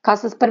ca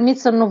să-ți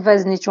permiți să nu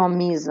vezi nicio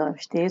miză,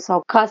 știi?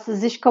 Sau ca să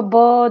zici că,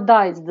 bă,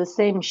 da, it's the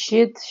same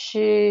shit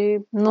și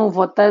nu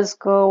votez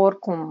că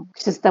oricum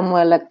sistemul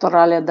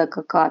electoral e de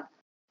căcat.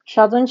 Și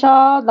atunci,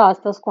 da,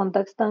 astea sunt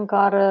contexte în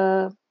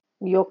care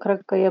eu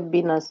cred că e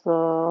bine să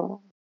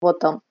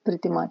votăm,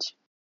 pretty much.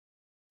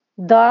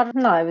 Dar,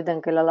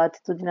 evident că e la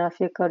latitudinea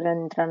fiecăruia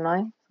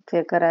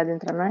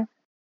dintre noi.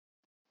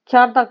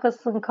 Chiar dacă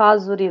sunt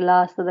cazurile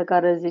astea de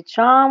care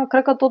ziceam,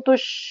 cred că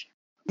totuși,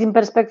 din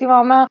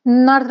perspectiva mea,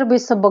 n-ar trebui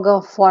să băgăm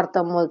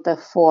foarte mult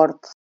efort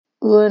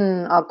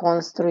în a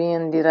construi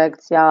în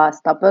direcția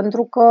asta,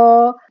 pentru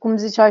că, cum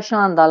zicea și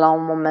Anda la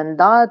un moment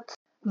dat,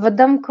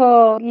 vedem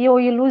că e o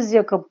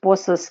iluzie că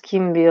poți să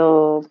schimbi,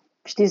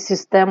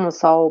 sistemul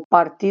sau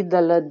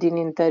partidele din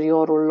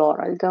interiorul lor.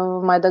 Adică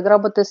mai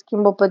degrabă te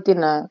schimbă pe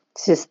tine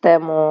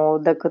sistemul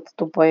decât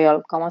tu pe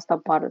el. Cam asta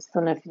pare să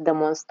ne fi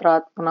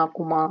demonstrat până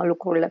acum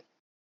lucrurile.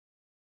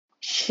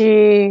 Și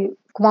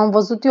cum am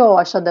văzut eu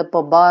așa de pe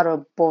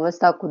bară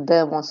povestea cu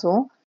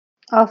Demosul,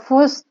 a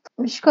fost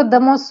și că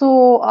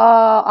Demosul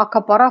a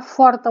acaparat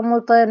foarte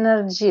multă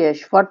energie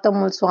și foarte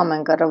mulți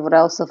oameni care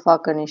vreau să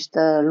facă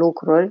niște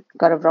lucruri,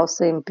 care vreau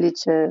să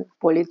implice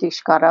politic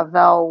și care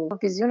aveau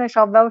viziune și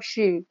aveau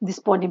și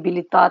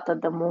disponibilitate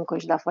de muncă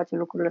și de a face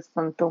lucrurile să se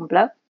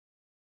întâmple.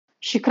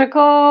 Și cred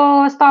că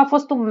ăsta a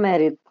fost un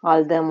merit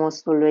al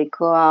Demosului,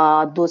 că a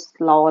adus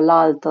la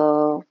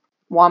oaltă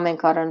oameni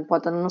care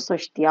poate nu se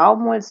știau,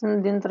 mulți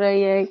dintre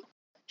ei,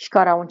 și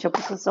care au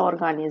început să se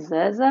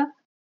organizeze.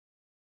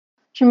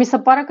 Și mi se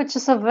pare că ce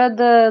se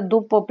vede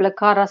după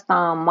plecarea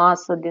asta în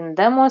masă din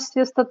Demos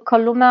este că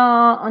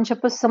lumea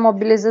începe să se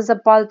mobilizeze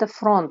pe alte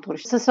fronturi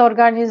și să se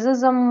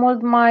organizeze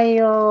mult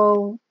mai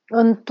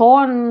în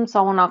ton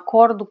sau în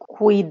acord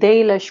cu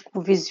ideile și cu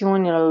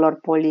viziunile lor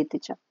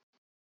politice.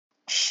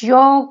 Și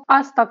eu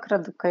asta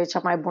cred că e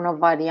cea mai bună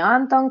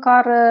variantă în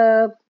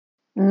care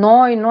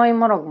noi,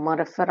 mă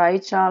refer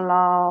aici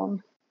la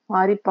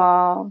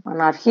aripa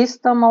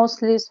anarhistă,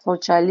 mostly,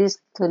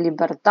 socialist,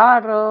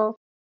 libertară.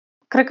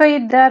 Cred că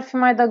ideea ar fi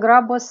mai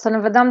degrabă să ne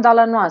vedem de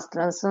ale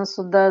noastre, în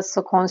sensul de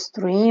să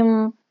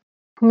construim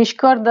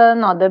mișcări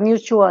de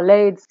mutual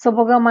aid, să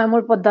băgăm mai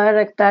mult pe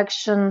direct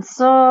action,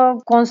 să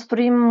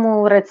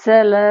construim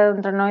rețele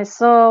între noi,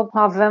 să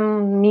avem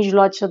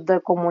mijloace de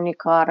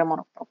comunicare,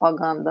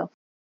 propagandă.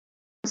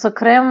 Să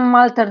creăm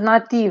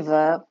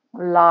alternative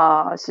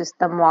la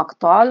sistemul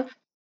actual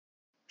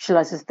și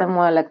la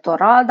sistemul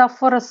electoral, dar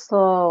fără să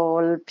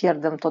îl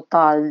pierdem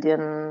total din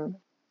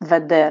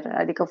vedere,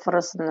 adică fără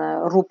să ne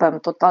rupem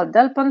total de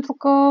el, pentru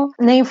că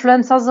ne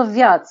influențează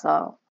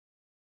viața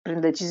prin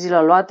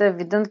deciziile luate.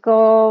 Evident că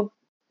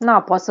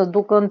poate să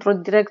ducă într-o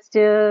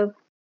direcție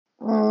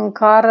în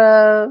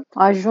care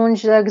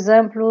ajungi, de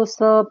exemplu,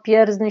 să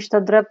pierzi niște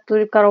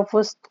drepturi care au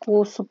fost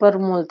cu super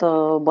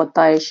multă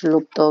bătaie și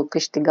luptă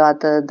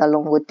câștigate de-a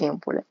lungul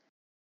timpului.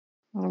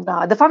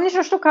 Da, de fapt nici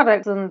nu știu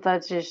care sunt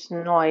acești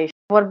noi.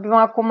 Vorbim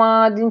acum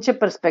din ce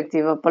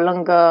perspectivă? Pe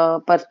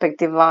lângă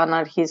perspectiva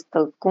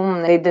anarhistă, cum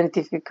ne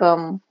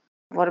identificăm?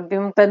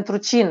 Vorbim pentru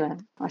cine?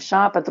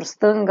 Așa, pentru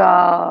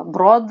stânga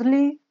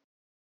broadly?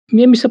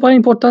 Mie mi se pare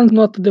important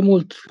nu atât de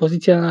mult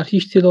poziția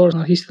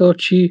anarhistilor,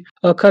 ci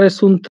care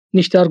sunt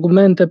niște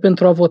argumente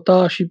pentru a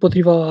vota și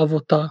potriva a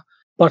vota,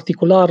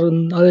 particular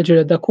în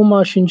alegerile de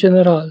acum și în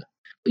general.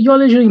 E o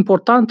alegere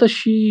importantă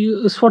și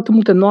sunt foarte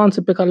multe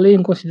nuanțe pe care le iei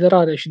în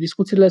considerare și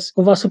discuțiile sunt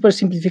cumva super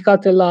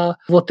simplificate la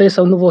votezi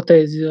sau nu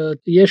votezi,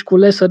 ești cu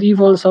lesser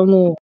evil sau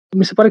nu.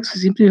 Mi se pare că se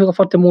simplifică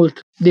foarte mult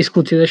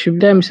discuțiile și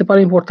de-aia mi se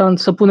pare important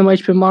să punem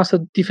aici pe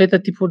masă diferite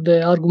tipuri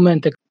de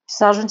argumente. Și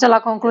să ajungem la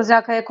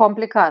concluzia că e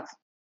complicat.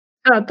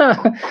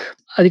 Da.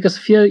 Adică să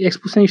fie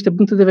expuse niște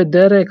puncte de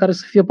vedere care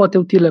să fie poate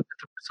utile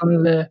pentru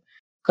persoanele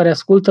care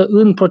ascultă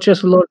în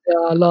procesul lor de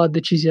a lua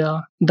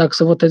decizia dacă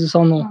să voteze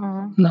sau nu.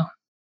 Da.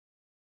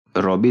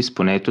 Robi,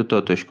 spuneai tu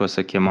totuși că o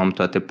să chemăm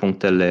toate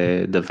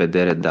punctele de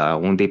vedere,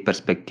 dar unde e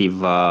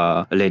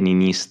perspectiva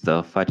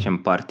leninistă? Facem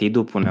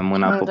partidul, punem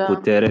mâna pe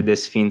putere,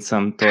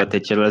 desfințăm toate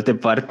celelalte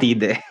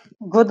partide.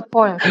 Good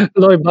point.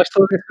 Loi, baștă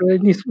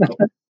leninism.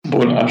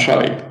 Bun,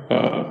 așa e.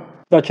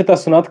 Dar ce te-a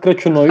sunat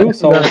Crăciunoiu?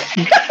 Sau? Da.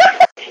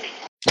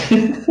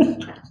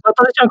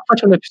 Tot ziceam că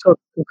facem un episod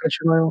cu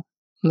Crăciunoiu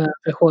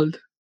pe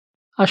hold.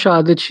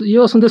 Așa, deci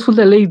eu sunt destul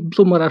de late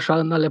bloomer așa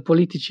în ale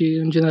politicii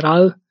în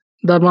general,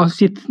 dar m-am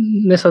simțit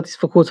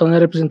nesatisfăcut sau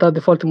nereprezentat de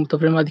foarte multă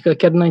vreme, adică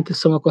chiar înainte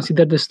să mă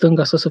consider de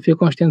stânga sau să fiu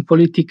conștient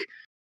politic,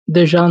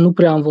 deja nu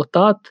prea am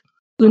votat.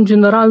 În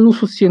general nu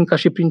susțin ca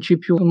și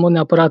principiu în mod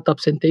neapărat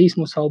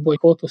absenteismul sau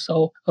boicotul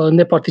sau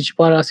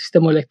neparticiparea la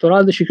sistemul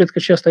electoral, deși cred că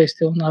și asta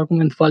este un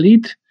argument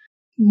valid.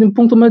 Din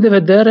punctul meu de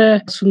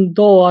vedere, sunt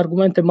două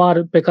argumente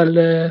mari pe care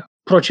le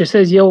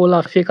procesez eu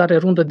la fiecare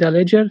rundă de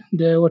alegeri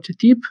de orice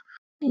tip.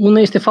 Una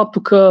este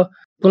faptul că,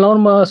 până la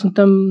urmă,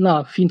 suntem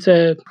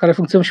ființe care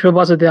funcționăm și pe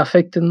bază de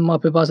afecte, numai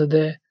pe bază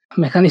de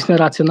mecanisme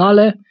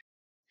raționale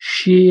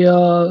și,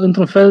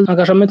 într-un fel,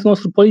 angajamentul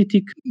nostru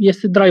politic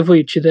este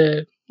drive-uit și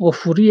de o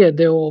furie,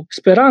 de o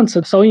speranță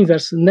sau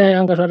invers.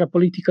 Neangajarea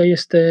politică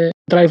este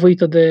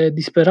drive-uită de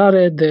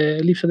disperare, de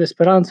lipsă de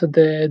speranță,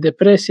 de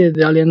depresie,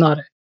 de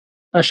alienare.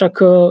 Așa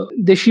că,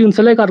 deși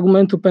înțeleg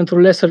argumentul pentru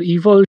lesser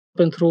evil,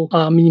 pentru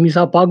a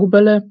minimiza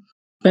pagubele,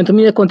 pentru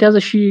mine contează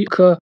și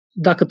că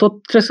dacă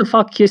tot trebuie să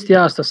fac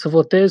chestia asta, să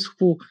votez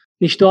cu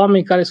niște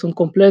oameni care sunt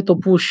complet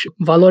opuși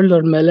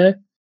valorilor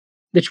mele,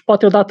 deci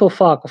poate odată o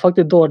fac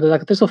de 2 ori, dar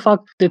dacă trebuie să o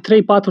fac de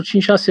 3, 4,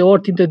 5, 6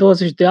 ori timp de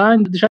 20 de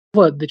ani, deja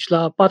văd. Deci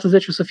la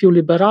 40 o să fiu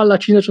liberal, la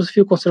 50 o să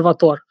fiu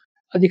conservator.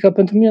 Adică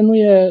pentru mine nu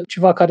e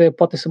ceva care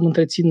poate să mă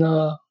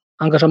întrețină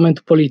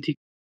angajamentul politic.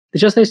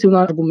 Deci asta este un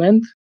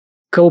argument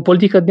că o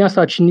politică din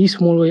asta a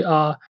cinismului,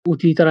 a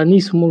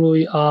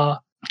utilitarianismului, a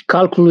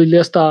calculului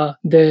ăsta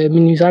de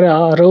minimizare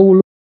a răului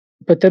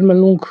pe termen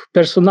lung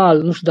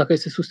personal, nu știu dacă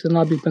este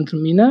sustenabil pentru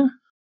mine.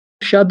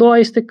 Și a doua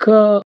este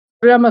că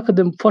părerea mea că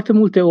de foarte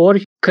multe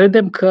ori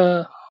credem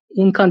că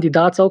un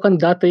candidat sau o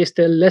candidată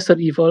este lesser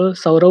evil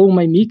sau răul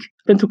mai mic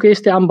pentru că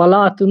este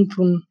ambalat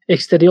într-un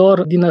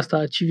exterior din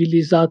ăsta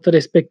civilizat,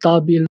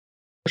 respectabil.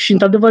 Și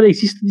într-adevăr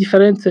există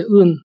diferențe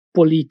în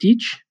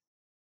politici,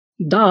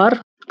 dar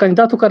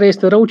candidatul care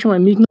este rău cel mai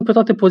mic nu pe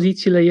toate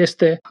pozițiile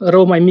este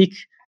rău mai mic.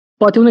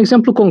 Poate un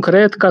exemplu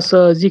concret, ca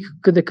să zic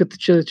cât de cât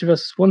ce vreau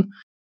să spun,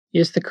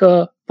 este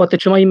că poate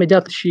cel mai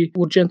imediat și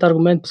urgent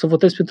argument să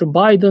votez pentru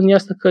Biden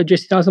este că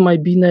gestionează mai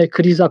bine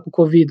criza cu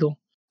COVID-ul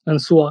în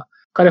SUA,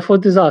 care a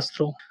fost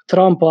dezastru.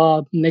 Trump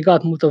a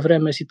negat multă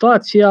vreme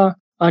situația,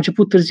 a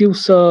început târziu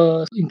să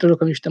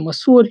introducă niște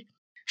măsuri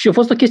și a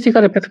fost o chestie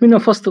care pentru mine a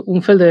fost un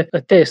fel de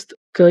test,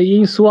 că ei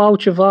în SUA au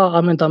ceva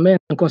amendament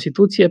în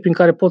Constituție prin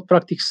care pot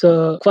practic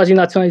să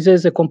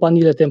quasi-naționalizeze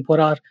companiile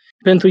temporar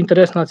pentru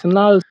interes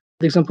național.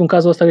 De exemplu, în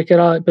cazul ăsta, cred că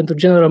era pentru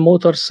General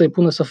Motors să-i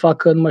pună să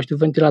facă, nu mai știu,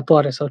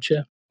 ventilatoare sau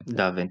ce.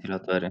 Da,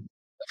 ventilatoare.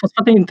 A fost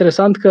foarte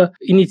interesant că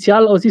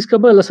inițial au zis că,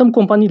 lăsăm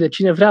companiile,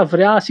 cine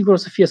vrea, sigur o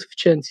să fie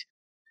suficienți.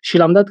 Și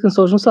la un dat când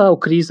s-a ajuns la o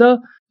criză,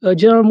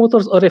 General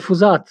Motors a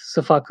refuzat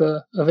să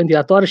facă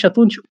ventilatoare și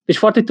atunci, deci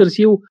foarte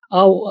târziu,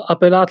 au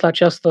apelat la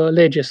această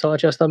lege sau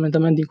acest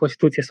amendament din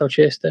Constituție sau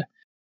ce este.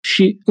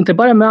 Și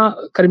întrebarea mea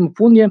care mă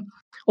pun e,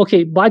 ok,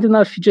 Biden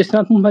ar fi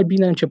gestionat mult mai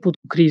bine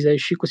începutul crizei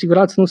și cu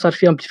siguranță nu s-ar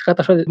fi amplificat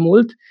așa de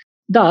mult,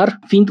 dar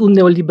fiind un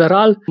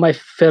neoliberal mai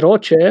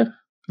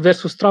feroce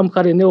versus Trump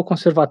care e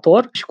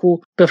neoconservator și cu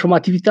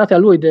performativitatea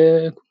lui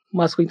de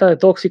masculinitate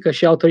toxică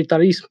și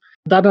autoritarism,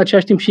 dar în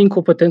același timp și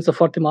incompetență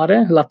foarte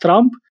mare la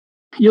Trump,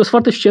 eu sunt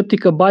foarte sceptic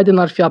că Biden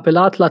ar fi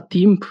apelat la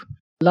timp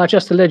la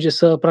această lege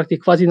să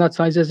practic quasi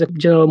naționalizeze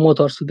General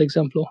Motors, de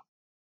exemplu.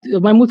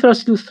 Mai mult vreau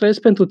să ilustrez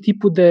pentru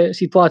tipul de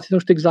situație, nu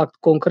știu exact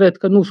concret,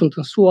 că nu sunt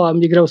în SUA,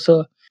 mi-e greu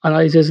să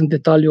analizez în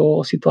detaliu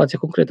o situație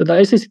concretă, dar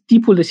este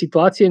tipul de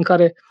situație în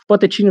care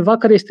poate cineva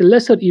care este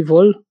lesser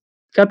evil,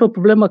 chiar pe o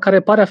problemă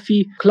care pare a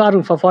fi clar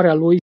în favoarea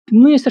lui,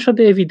 nu este așa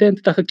de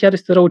evident dacă chiar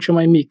este rău cel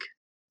mai mic.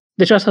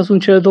 Deci astea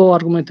sunt cele două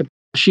argumente.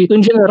 Și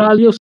în general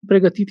eu sunt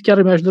pregătit,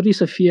 chiar mi-aș dori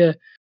să fie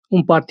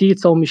un partid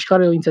sau o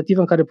mișcare, o inițiativă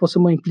în care pot să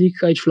mă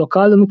implic aici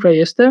local, nu prea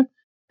este.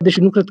 Deci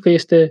nu cred că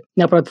este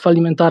neapărat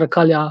falimentară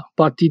calea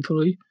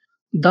partidului,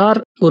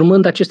 dar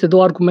urmând aceste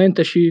două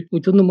argumente și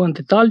uitându-mă în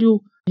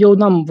detaliu, eu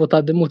n-am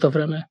votat de multă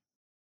vreme.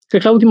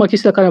 Cred că la ultima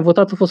chestie la care am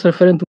votat a fost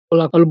referendumul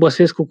la lui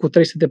Băsescu cu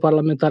 300 de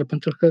parlamentari,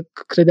 pentru că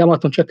credeam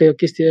atunci că e o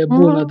chestie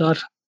bună, dar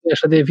nu e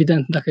așa de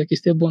evident dacă e o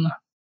chestie bună.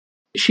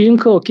 Și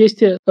încă o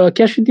chestie,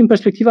 chiar și din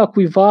perspectiva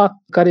cuiva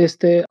care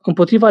este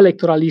împotriva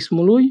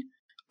electoralismului,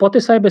 poate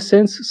să aibă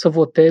sens să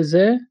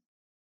voteze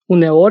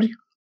uneori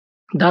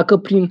dacă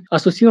prin a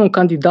susține un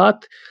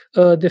candidat,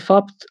 de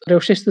fapt,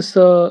 reușește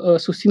să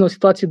susțină o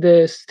situație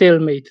de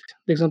stalemate.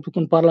 De exemplu,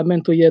 când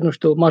Parlamentul e,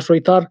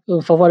 majoritar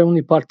în favoarea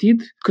unui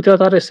partid,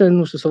 câteodată are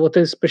sens, să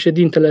voteze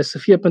președintele să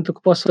fie pentru că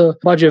poate să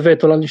bage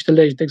veto la niște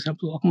legi, de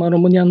exemplu. Acum, în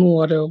România nu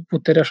are o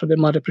putere așa de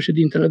mare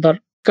președintele,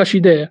 dar ca și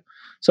idee.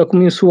 Sau cum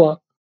în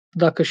SUA,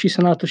 dacă și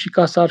Senatul și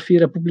Casa ar fi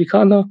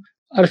republicană,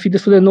 ar fi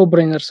destul de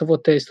no-brainer să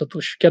votezi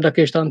totuși, chiar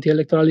dacă ești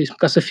anti-electoralism,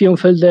 ca să fie un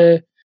fel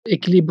de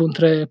echilibru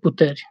între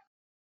puteri.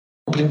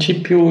 În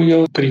principiu,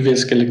 eu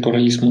privesc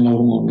electoralismul la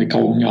urmă ca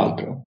o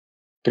unealtă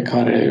pe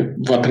care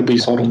va trebui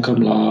să o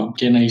aruncăm la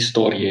ghena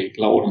istoriei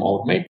la urma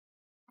urmei.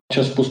 Ce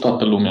a spus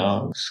toată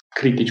lumea,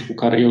 critici cu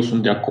care eu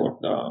sunt de acord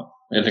la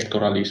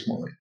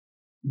electoralismul.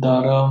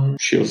 Dar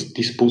și eu sunt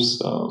dispus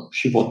să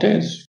și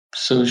votez,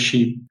 să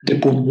și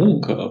depun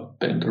muncă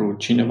pentru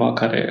cineva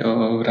care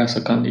vrea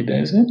să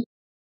candideze.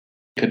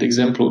 Că, de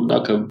exemplu,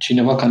 dacă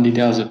cineva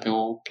candidează pe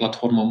o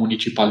platformă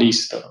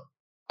municipalistă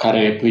care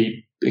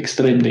e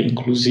extrem de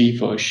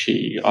inclusivă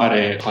și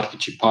are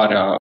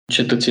participarea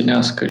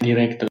cetățenească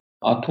directă,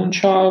 atunci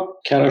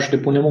chiar aș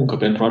depune muncă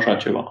pentru așa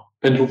ceva.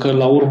 Pentru că,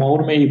 la urma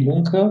urmei, e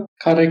muncă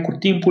care cu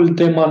timpul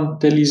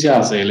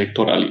demantelizează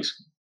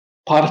electoralismul.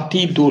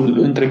 Partidul,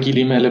 între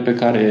ghilimele, pe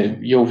care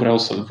eu vreau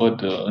să-l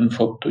văd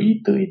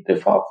înfăptuit, e, de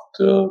fapt,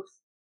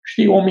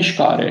 o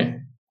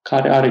mișcare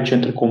care are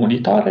centre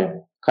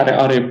comunitare, care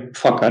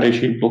are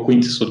și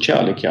locuințe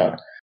sociale chiar,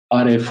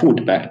 are food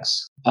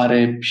banks,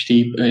 are,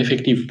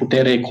 efectiv,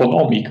 putere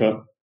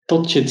economică.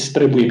 Tot ce îți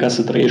trebuie ca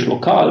să trăiești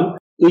local,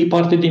 îi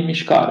parte din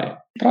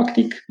mișcare.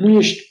 Practic, nu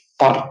ești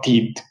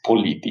partid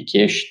politic,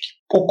 ești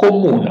o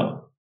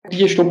comună.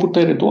 Ești o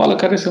putere duală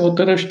care se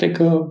hotărăște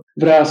că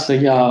vrea să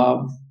ia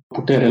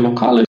putere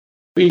locală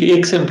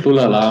Exemplul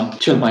ăla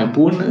cel mai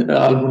bun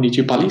al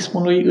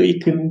municipalismului e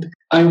când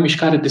ai o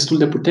mișcare destul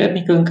de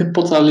puternică încât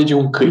poți alege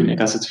un câine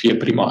ca să-ți fie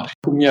primar.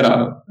 Cum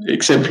era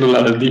exemplul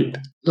ăla din...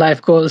 Life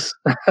goals.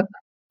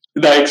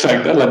 Da,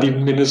 exact, ăla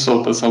din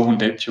Minnesota sau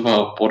unde,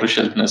 ceva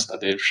orășel din ăsta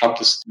de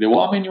 700 de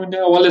oameni unde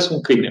au ales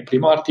un câine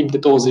primar timp de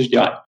 20 de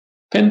ani.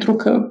 Pentru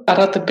că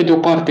arată pe de o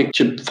parte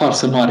ce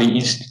farsă nu are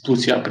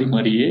instituția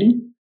primăriei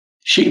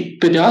și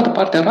pe de altă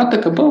parte arată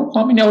că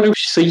oamenii au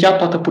reușit să ia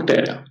toată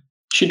puterea.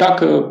 Și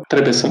dacă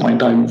trebuie să mai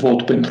dai un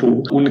vot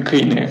pentru un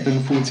câine în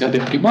funcția de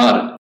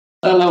primar,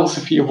 ăla o să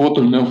fie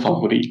votul meu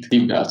favorit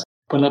din viață.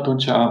 Până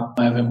atunci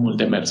mai avem mult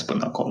de mers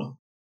până acolo.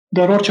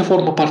 Dar orice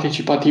formă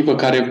participativă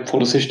care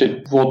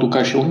folosește votul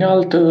ca și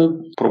unealtă,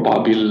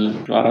 probabil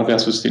ar avea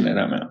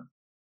susținerea mea.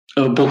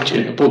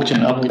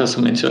 Blockchain, am uitat să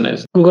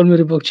menționez. Google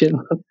Miri Blockchain.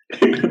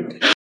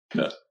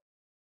 Da.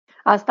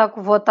 Asta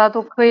cu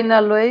votatul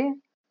câinelui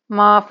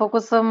m-a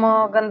făcut să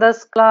mă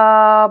gândesc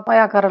la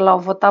aia care l-au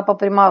votat pe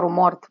primarul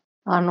mort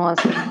anul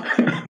ăsta.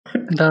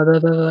 Da.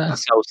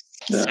 Sau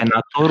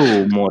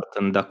senatorul mort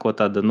în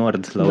Dakota de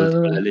Nord la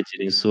ultimele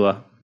alegeri în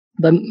SUA.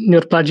 Dar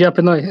ne-or plagia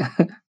pe noi.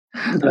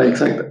 Da,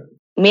 exact.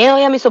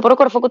 Mie mi s-a părut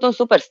că au făcut un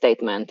super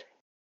statement.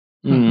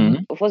 Mm-hmm.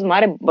 A fost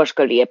mare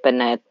bășcălie pe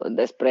net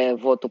despre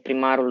votul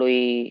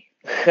primarului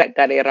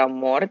care era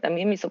mort, dar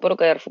mie mi s-a părut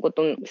că au făcut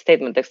un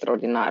statement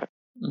extraordinar.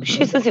 Mm-hmm.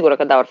 Și sunt sigură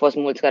că au fost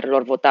mulți care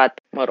l-au votat,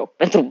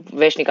 pentru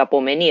veșnica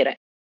pomenire.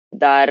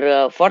 Dar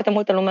foarte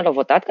multă lume l-a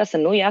votat ca să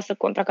nu iasă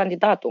contra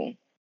candidatul.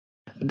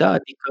 Da,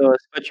 adică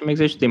să facem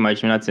exercițiu de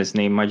imaginație, să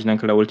ne imaginăm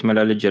că la ultimele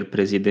alegeri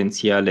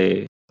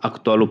prezidențiale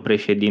actualul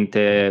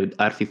președinte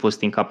ar fi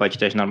fost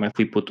incapacitat și n-ar mai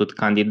fi putut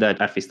candida,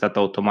 ar fi stat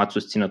automat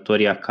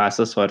susținătorii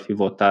acasă sau ar fi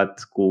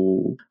votat cu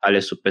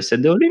alesul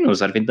PSD-ului? Nu,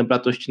 s-ar fi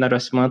întâmplat un scenariu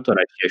asemănător.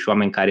 Și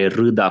oameni care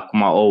râd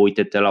acum,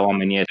 uite-te la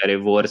oamenii care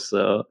vor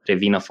să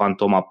revină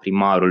fantoma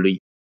primarului.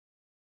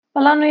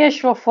 Ăla nu e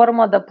și o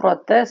formă de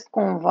protest,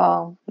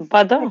 cumva?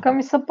 Ba da. Adică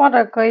mi se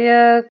pare că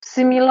e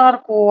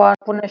similar cu a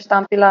pune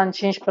ștampila în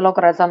 15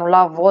 locuri, ați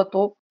anulat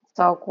votul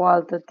sau cu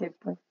alte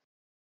tipuri.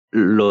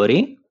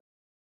 Lori?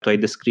 Tu ai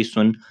descris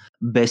un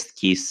best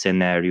case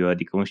scenario,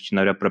 adică un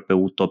scenariu aproape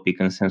utopic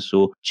în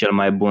sensul cel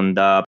mai bun,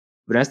 dar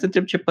vreau să te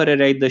întreb ce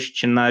părere ai de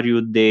scenariu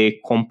de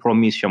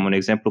compromis și am un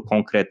exemplu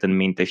concret în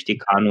minte. Știi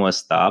că anul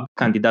ăsta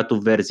candidatul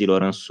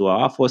verzilor în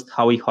SUA a fost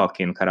Howie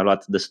Hawkins, care a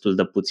luat destul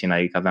de puțin,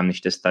 adică aveam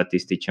niște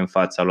statistici în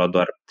față, a luat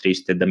doar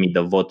 300.000 de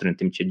voturi, în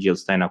timp ce Jill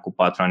Stein cu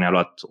 4 ani a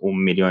luat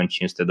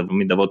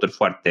 1.500.000 de voturi,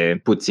 foarte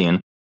puțin.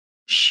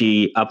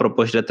 Și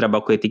apropo și de treaba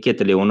cu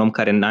etichetele, e un om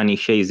care în anii 60-70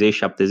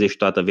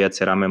 toată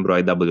viața era membru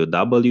ai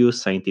WW,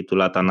 s-a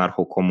intitulat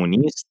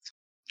anarho-comunist,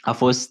 a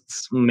fost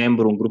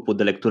membru în grupul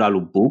de lectură al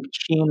lui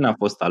Bookchin, a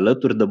fost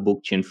alături de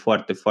Bookchin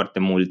foarte, foarte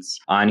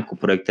mulți ani cu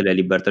proiectele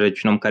libertare,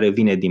 deci un om care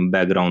vine din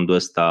background-ul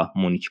ăsta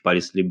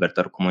municipalist,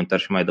 libertar, comunitar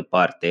și mai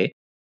departe.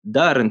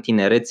 Dar în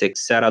tinerețe,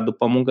 seara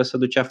după muncă se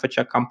ducea,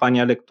 făcea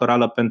campania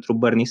electorală pentru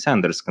Bernie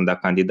Sanders când a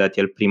candidat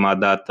el prima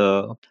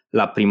dată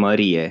la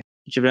primărie.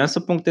 Ce vreau să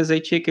punctez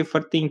aici e că e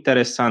foarte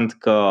interesant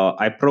că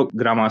ai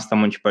programa asta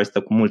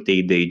municipalistă cu multe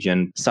idei,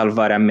 gen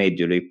salvarea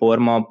mediului. Pe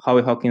urmă,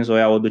 Howie Hawkins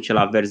o duce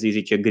la Verzi,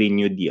 zice Green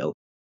New Deal.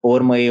 Pe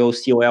urmă,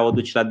 o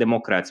duce la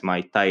democrați,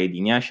 mai taie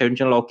din ea și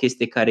ajungem la o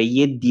chestie care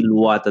e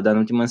diluată, dar în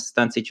ultima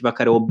instanță e ceva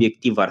care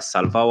obiectiv ar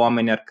salva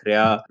oamenii, ar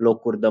crea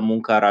locuri de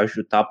muncă, ar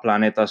ajuta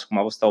planeta, cum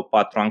a fost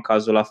 4 ani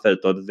cazul la fel.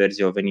 Tot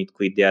Verzi au venit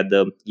cu ideea de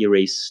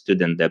erase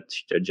student debt,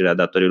 ștergerea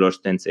datorilor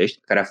studențești,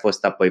 care a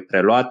fost apoi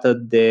preluată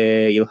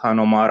de Ilhan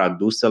Omar,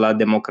 adusă la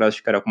democrați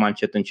și care acum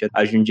încet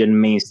ajunge în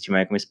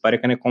mainstream. Mi se pare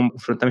că ne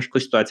confruntăm și cu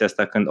situația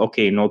asta când, ok,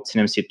 nu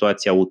obținem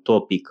situația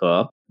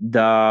utopică,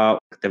 dar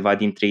câteva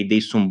dintre idei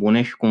sunt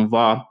bune și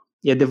cumva,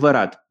 e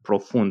adevărat,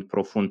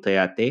 profund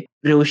tăiate,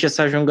 reușesc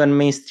să ajungă în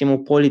mainstream-ul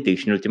politic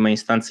și în ultima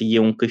instanță e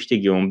un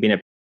câștig, e un bine.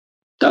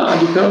 Da,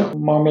 adică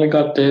m-am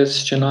legat de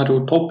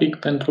scenariul utopic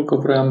pentru că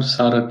vreau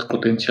să arăt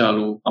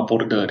potențialul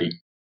abordării.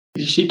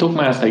 Și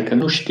tocmai asta e că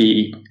nu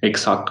știi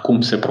exact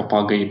cum se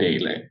propagă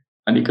ideile.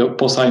 Adică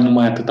poți să ai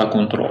numai atâta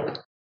control.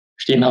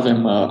 Știi,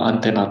 n-avem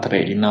Antena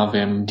 3,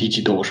 n-avem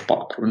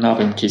Digi24,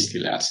 n-avem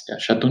chestiile astea.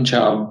 Și atunci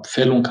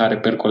felul în care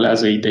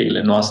percolează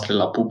ideile noastre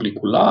la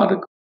publicul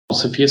larg o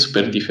să fie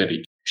super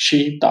diferit.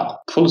 Și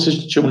da,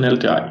 folosești ce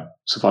unelte ai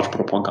să faci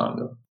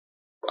propagandă.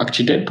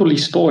 Accidentul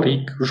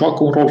istoric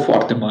joacă un rol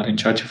foarte mare în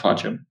ceea ce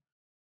facem.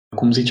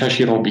 Cum zicea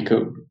și Robi,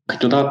 că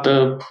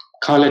câteodată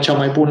calea cea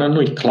mai bună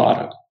nu e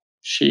clară.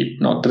 Și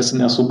trebuie să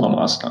ne asumăm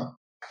asta.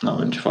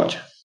 N-avem ce face.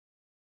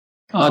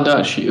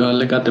 Da, și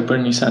legat de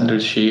Bernie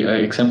Sanders și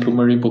exemplul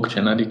Murray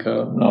Bookchin,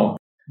 adică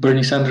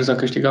Bernie Sanders a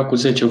câștigat cu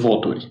 10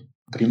 voturi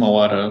prima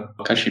oară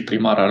ca și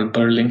primar al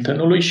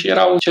Burlingtonului și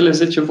erau cele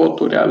 10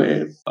 voturi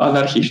ale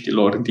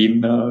anarhiștilor din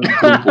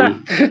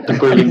grupul The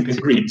Burlington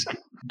Greens.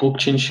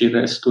 Bookchin și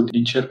restul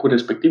din cercul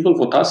respectiv îl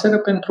votaseră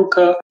pentru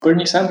că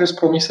Bernie Sanders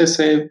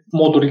promisese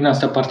moduri din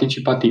astea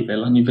participative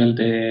la nivel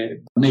de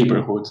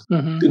neighborhood,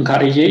 în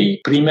care ei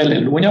primele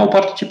luni au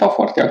participat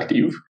foarte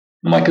activ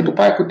Numai că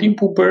după aia, cu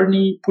timpul,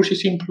 Bernie pur și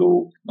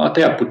simplu a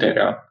tăiat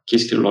puterea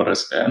chestiilor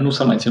astea. Nu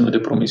s-a mai ținut de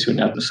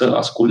promisiunea să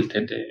asculte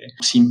de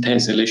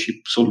sintezele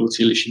și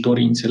soluțiile și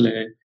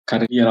dorințele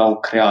care erau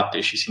create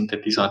și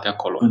sintetizate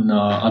acolo în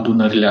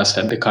adunările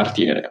astea de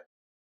cartiere.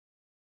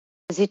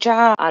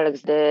 Zicea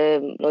Alex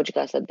de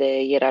logica asta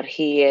de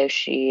ierarhie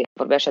și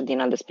vorbea așa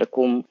Dina despre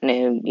cum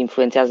ne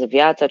influențează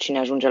viața, cine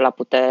ajunge la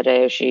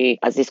putere și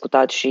ați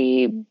discutat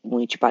și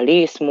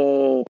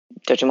municipalismul,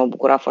 ceea ce mă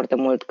bucura foarte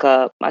mult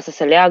că asta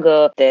se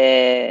leagă de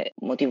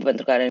motivul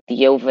pentru care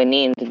eu,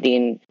 venind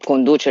din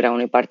conducerea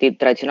unui partid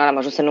tradițional, am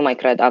ajuns să nu mai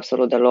cred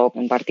absolut deloc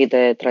în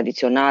partide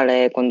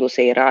tradiționale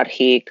conduse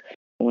ierarhic,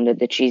 unde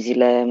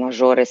deciziile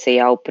majore se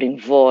iau prin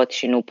vot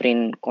și nu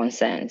prin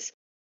consens.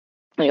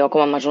 Eu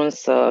acum am ajuns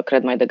să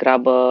cred mai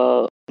degrabă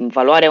în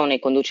valoarea unei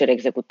conduceri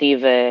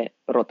executive,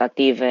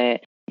 rotative,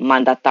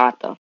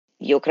 mandatată.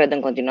 Eu cred în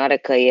continuare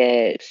că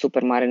e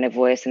super mare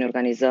nevoie să ne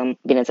organizăm,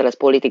 bineînțeles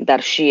politic,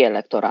 dar și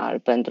electoral,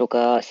 pentru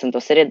că sunt o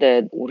serie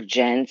de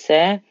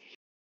urgențe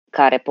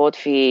care pot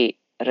fi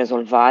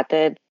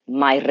rezolvate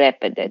mai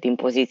repede din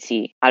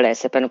poziții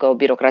alese, pentru că o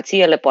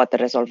birocrație le poate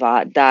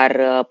rezolva,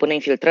 dar până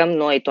infiltrăm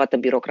noi toată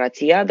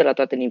birocrația de la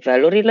toate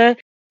nivelurile,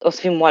 o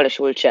să fim moale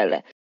și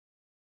ulcele.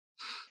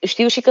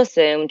 Știu și că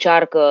se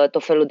încearcă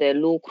tot felul de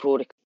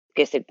lucruri,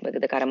 chestii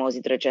de care am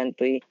auzit recent,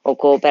 o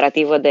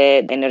cooperativă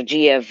de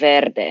energie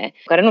verde,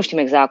 care nu știm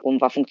exact cum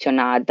va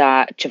funcționa,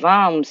 dar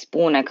ceva îmi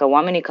spune că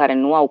oamenii care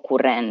nu au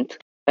curent,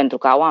 pentru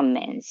că au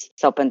amenzi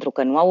sau pentru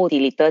că nu au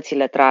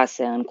utilitățile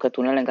trase în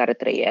cătunele în care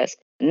trăiesc,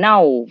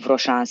 n-au vreo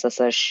șansă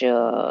să-și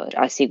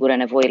asigure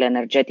nevoile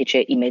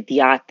energetice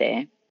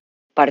imediate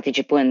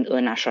participând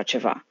în așa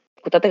ceva.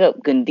 Cu toate că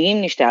gândim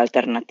niște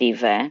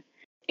alternative,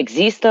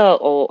 există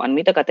o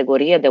anumită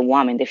categorie de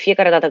oameni, de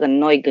fiecare dată când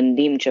noi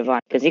gândim ceva,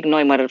 că zic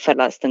noi, mă refer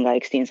la stânga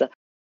extinsă,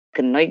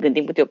 când noi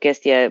gândim câte o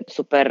chestie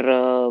super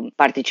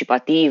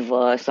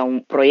participativă sau un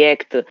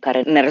proiect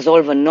care ne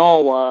rezolvă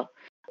nouă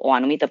o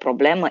anumită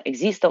problemă,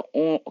 există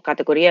o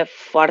categorie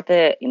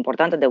foarte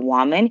importantă de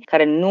oameni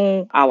care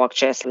nu au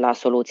acces la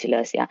soluțiile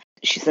astea.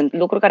 Și sunt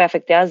lucruri care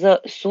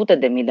afectează sute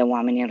de mii de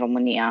oameni în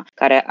România,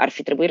 care ar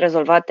fi trebuit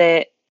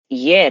rezolvate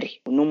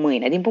ieri, nu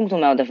mâine, din punctul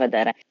meu de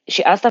vedere.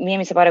 Și asta mie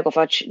mi se pare că o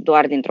faci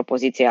doar dintr-o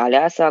poziție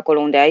aleasă, acolo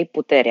unde ai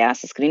puterea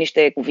să scrii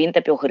niște cuvinte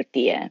pe o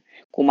hârtie,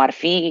 cum ar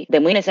fi: de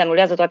mâine se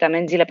anulează toate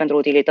amenziile pentru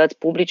utilități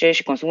publice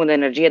și consumul de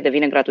energie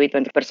devine gratuit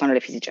pentru persoanele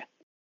fizice.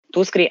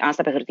 Tu scrii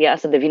asta pe hârtie,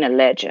 asta devine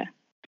lege.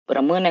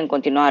 Rămâne în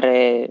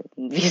continuare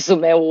visul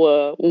meu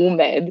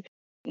umed,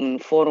 un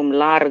forum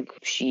larg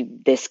și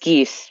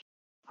deschis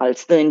al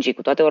stângii,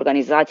 cu toate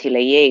organizațiile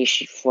ei,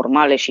 și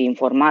formale și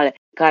informale,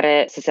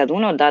 care să se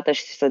adune odată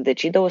și să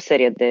decidă o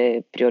serie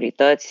de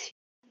priorități,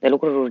 de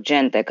lucruri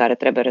urgente care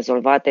trebuie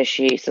rezolvate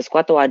și să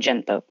scoată o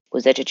agendă cu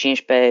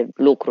 10-15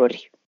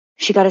 lucruri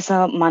și care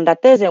să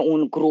mandateze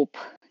un grup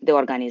de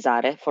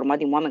organizare format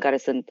din oameni care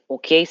sunt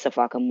ok să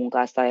facă munca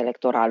asta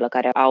electorală,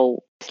 care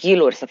au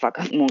skill-uri să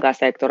facă munca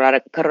asta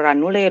electorală, cărora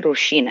nu le e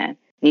rușine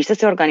nici să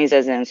se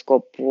organizeze în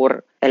scop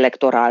pur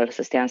electoral,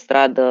 să stea în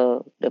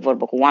stradă de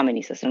vorbă cu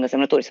oamenii, să strângă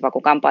semnături, să facă o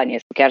campanie,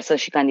 chiar să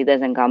și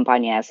candideze în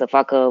campania aia, să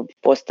facă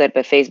postări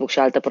pe Facebook și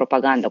altă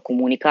propagandă,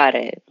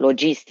 comunicare,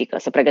 logistică,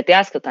 să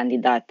pregătească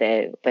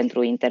candidate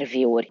pentru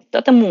interviuri.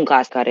 Toată munca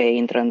asta care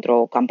intră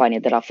într-o campanie,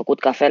 de la făcut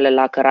cafele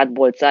la cărat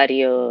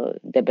bolțari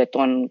de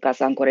beton ca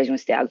să ancorezi un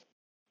steag.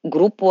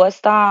 Grupul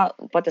ăsta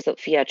poate să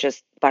fie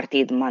acest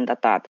partid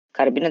mandatat,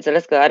 care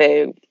bineînțeles că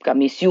are ca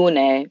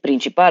misiune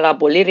principală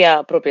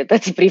abolirea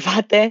proprietății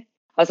private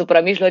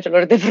asupra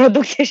mijloacelor de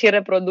producție și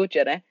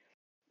reproducere.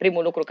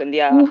 Primul lucru când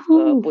ia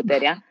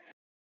puterea,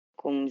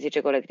 cum zice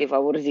colectiva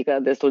Urzică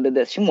destul de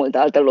des și multă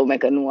altă lume,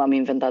 că nu am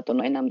inventat-o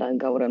noi, n-am dat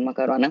gaură în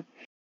macaroană.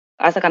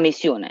 Asta ca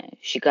misiune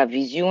și ca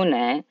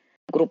viziune,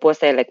 grupul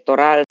ăsta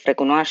electoral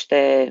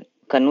recunoaște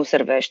că nu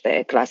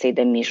servește clasei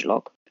de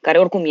mijloc, care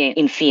oricum e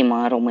infimă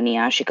în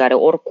România și care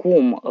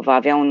oricum va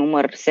avea un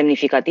număr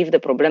semnificativ de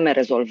probleme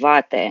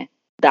rezolvate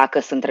dacă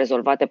sunt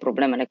rezolvate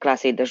problemele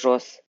clasei de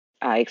jos,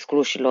 a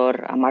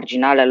exclușilor, a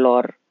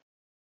marginalelor.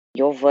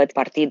 Eu văd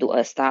partidul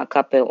ăsta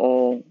ca pe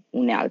o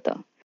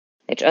unealtă.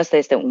 Deci ăsta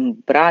este un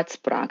braț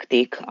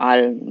practic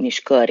al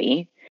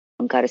mișcării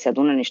în care se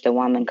adună niște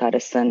oameni care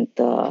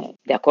sunt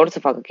de acord să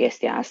facă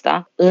chestia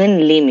asta în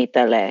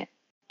limitele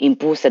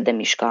impuse de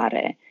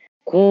mișcare,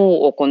 cu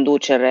o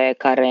conducere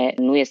care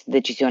nu este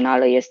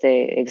decizională,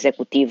 este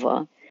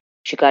executivă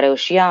și care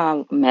își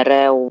ia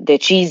mereu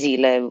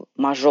deciziile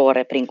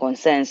majore prin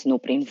consens, nu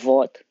prin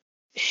vot,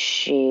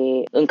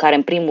 și în care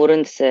în primul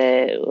rând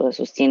se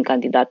susțin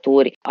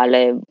candidaturi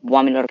ale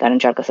oamenilor care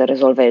încearcă să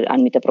rezolve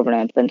anumite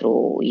probleme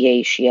pentru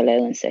ei și ele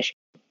înseși.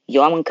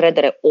 Eu am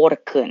încredere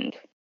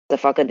oricând să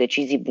facă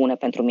decizii bune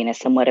pentru mine,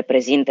 să mă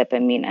reprezinte pe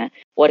mine,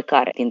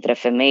 oricare dintre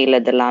femeile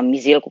de la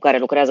Mizil cu care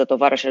lucrează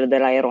tovarășele de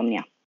la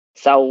Eromnia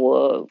sau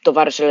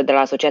tovarășele de la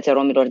Asociația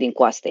Romilor din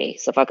Coastei,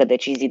 să facă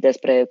decizii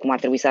despre cum ar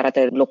trebui să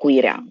arate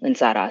locuirea în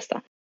țara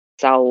asta,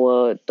 sau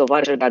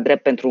tovarășele la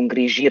drept pentru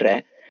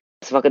îngrijire,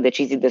 să facă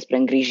decizii despre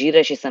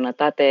îngrijire și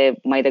sănătate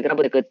mai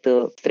degrabă decât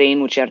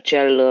străinul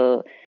cercel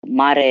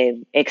mare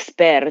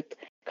expert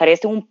care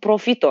este un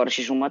profitor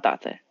și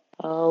jumătate.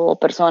 O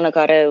persoană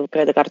care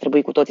crede că ar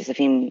trebui cu toții să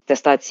fim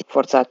testați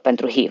forțat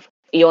pentru HIV.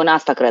 Eu în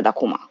asta cred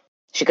acum.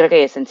 Și cred că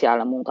e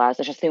esențială munca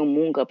asta și asta e o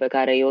muncă pe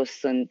care eu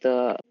sunt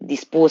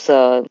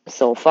dispusă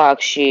să o fac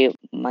și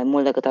mai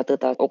mult decât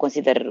atât o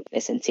consider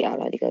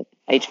esențială. Adică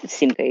aici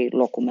simt că e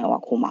locul meu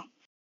acum.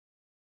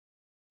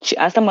 Și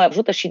asta mă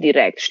ajută și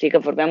direct. Știi că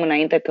vorbeam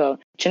înainte că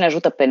ce ne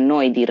ajută pe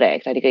noi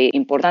direct, adică e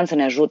important să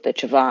ne ajute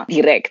ceva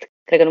direct.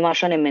 Cred că numai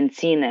așa ne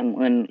menținem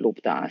în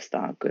lupta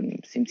asta când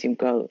simțim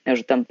că ne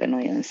ajutăm pe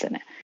noi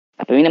însene.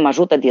 Dar pe mine mă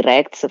ajută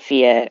direct să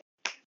fie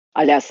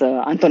aleasă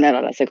Antonella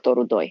la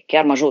sectorul 2.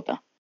 Chiar mă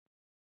ajută.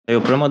 E o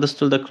problemă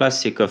destul de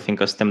clasică,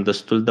 fiindcă suntem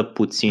destul de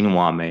puțini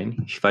oameni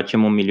și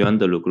facem 1.000.000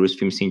 de lucruri, să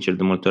fim sinceri,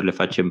 de multe ori le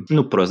facem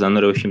nu prost, dar nu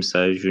reușim să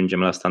ajungem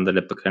la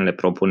standardele pe care le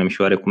propunem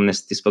și oarecum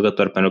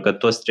nesatisfăcători, pentru că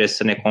toți trebuie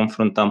să ne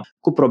confruntăm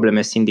cu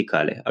probleme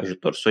sindicale,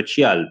 ajutor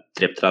social,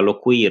 drept la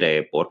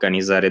locuire,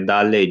 organizare de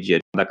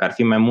alegeri. Dacă ar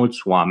fi mai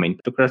mulți oameni,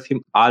 lucrurile ar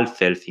fi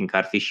altfel, fiindcă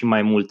ar fi și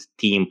mai mult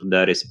timp de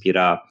a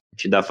respira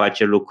și de a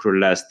face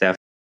lucrurile astea.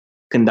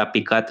 Când a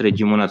picat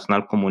regimul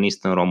național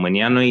comunist în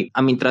România, noi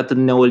am intrat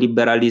în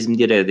neoliberalism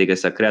direct, adică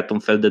s-a creat un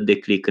fel de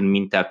declic în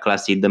mintea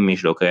clasei de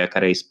mijloc, aia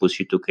care ai spus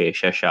și tu că e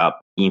și așa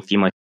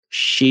infimă.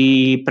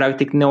 Și,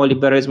 practic,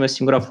 neoliberalismul e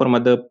singura formă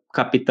de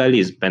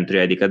capitalism pentru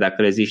ei, adică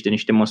dacă le zici de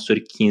niște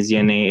măsuri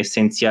keynesiene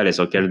esențiale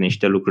sau chiar de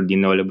niște lucruri din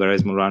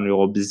neoliberalismul anului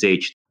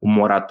 80, un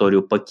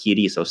moratoriu pe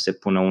chirii sau să se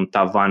pună un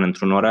tavan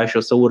într-un oraș, o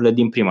să urle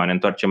din prima, ne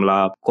întoarcem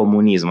la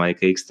comunism,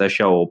 adică există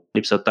așa o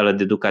lipsă totală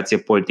de educație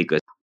politică.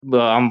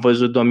 Am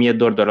văzut 1000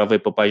 de ori doar la voi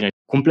pe pagină.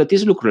 Cum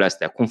plătiți lucrurile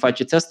astea? Cum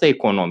faceți asta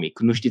economic?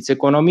 Nu știți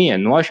economie?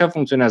 Nu așa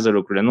funcționează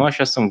lucrurile, nu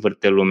așa se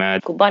învârte lumea.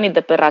 Cu banii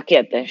de pe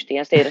rachete, știi?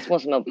 Asta e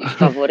răspunsul meu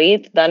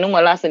favorit, dar nu mă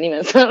lasă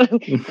nimeni să...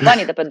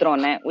 Banii de pe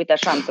drone, uite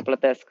așa am să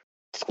plătesc.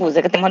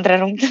 Scuze că te-am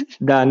întrerupt.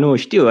 Da, nu,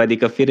 știu,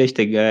 adică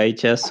firește că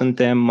aici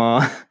suntem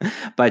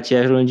pe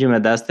aceeași lungime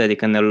de astea,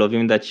 adică ne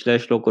lovim de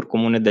aceleași locuri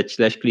comune, de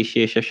aceleași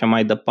clișee și așa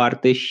mai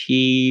departe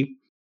și...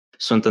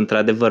 Sunt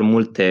într-adevăr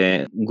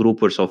multe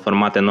grupuri sau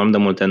formate enorm de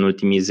multe în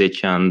ultimii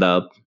 10 ani,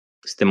 dar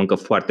suntem încă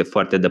foarte,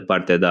 foarte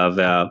departe de a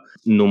avea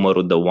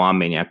numărul de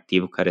oameni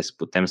activi care să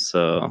putem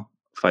să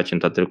facem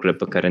toate lucrurile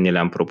pe care ni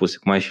le-am propus.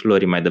 Cum ai și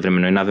Lori mai devreme,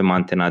 noi nu avem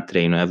Antena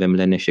 3, noi avem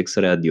Leneșex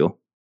Radio.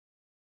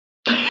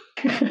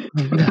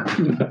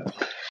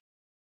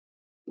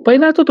 Păi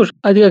da, totuși,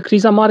 adică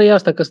criza mare e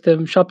asta, că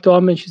suntem 7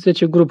 oameni și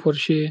 10 grupuri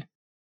și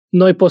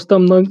noi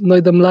postăm,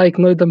 noi dăm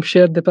like, noi dăm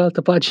share de pe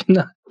altă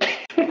pagină.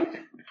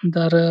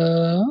 Dar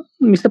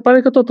mi se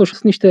pare că totuși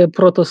sunt niște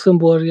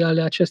protosâmburi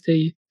ale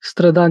acestei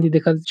strădanii de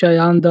care ziceai,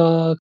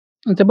 Anda.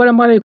 Întrebarea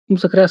mare e cum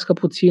să crească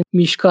puțin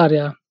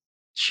mișcarea.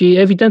 Și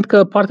evident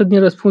că parte din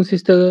răspuns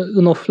este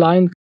în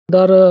offline,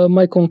 dar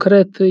mai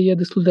concret e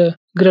destul de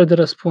greu de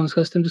răspuns,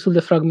 că suntem destul de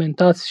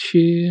fragmentați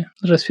și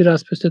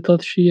răsfirați peste tot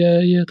și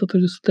e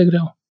totuși destul de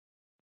greu.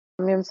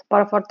 Mie mi se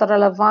pare foarte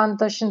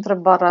relevantă și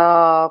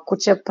întrebarea cu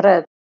ce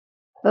preț.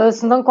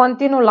 Sunt în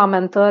continuu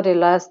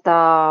lamentările astea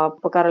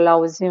pe care le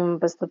auzim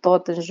peste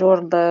tot în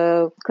jur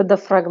de cât de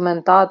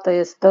fragmentată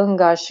e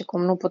stânga și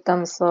cum nu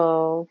putem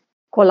să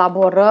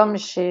colaborăm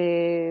și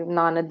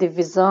ne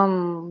divizăm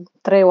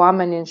 3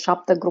 oameni în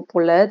 7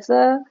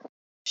 grupulețe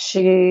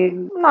și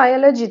e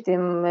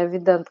legitim,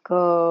 evident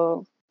că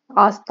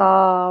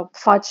asta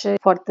face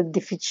foarte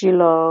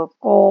dificilă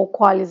o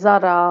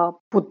coalizare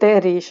a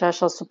puterii și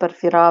așa super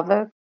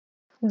firave.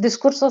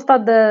 Discursul ăsta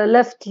de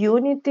left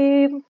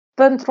unity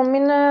pentru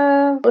mine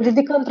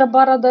ridică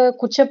întrebarea de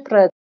cu ce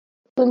preț.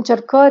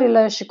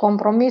 Încercările și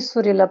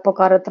compromisurile pe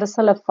care trebuie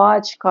să le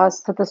faci ca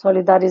să te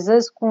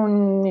solidarizezi cu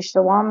niște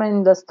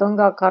oameni de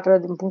stânga care,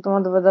 din punctul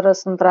meu de vedere,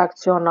 sunt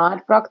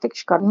reacționari, practic,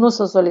 și care nu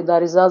se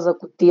solidarizează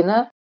cu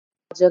tine.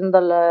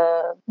 Agendele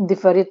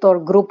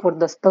diferitor grupuri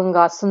de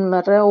stânga sunt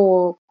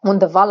mereu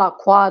undeva la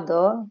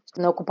coadă.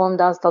 Ne ocupăm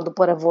de asta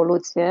după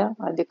Revoluție,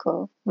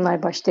 adică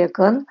naiba știe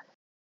când.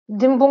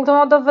 Din punctul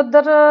meu de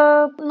vedere,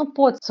 nu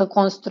poți să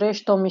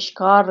construiești o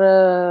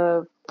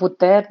mișcare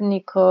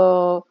puternică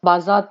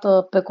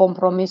bazată pe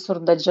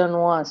compromisuri de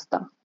genul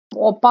ăsta.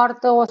 O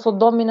parte o să o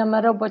domine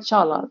mereu pe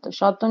cealaltă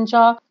și atunci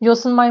eu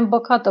sunt mai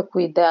îmbăcată cu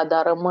ideea de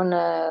a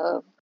rămâne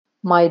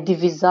mai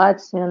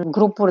divizați în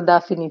grupuri de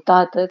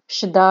afinitate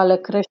și de a le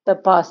crește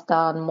pe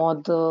astea în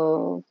mod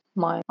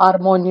mai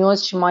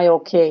armonios și mai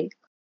ok,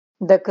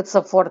 decât să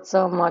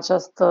forțăm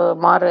această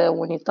mare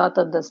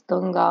unitate de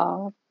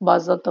stânga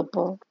bazată pe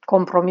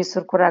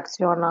compromisuri cu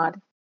reacționari.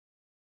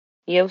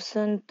 Eu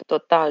sunt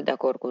total de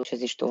acord cu ce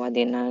zici tu,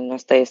 Adina.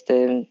 Asta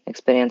este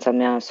experiența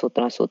mea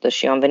 100%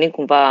 și eu am venit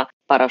cumva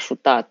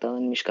parașutată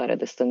în mișcarea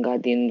de stânga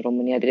din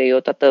România. Adică eu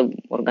toată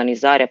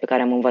organizarea pe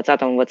care am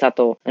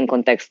învățat-o în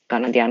context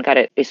canadian,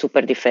 care e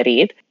super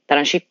diferit, dar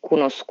am și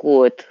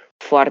cunoscut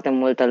foarte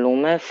multă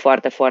lume,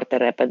 foarte, foarte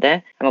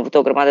repede. Am avut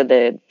o grămadă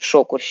de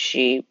șocuri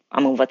și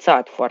am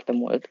învățat foarte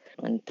mult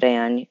în 3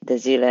 ani de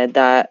zile,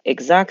 dar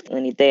exact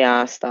în ideea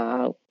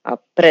asta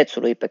a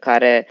prețului pe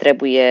care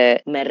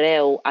trebuie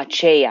mereu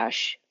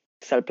aceiași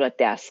să-l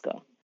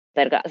plătească.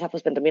 Pentru că asta a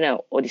fost pentru mine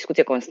o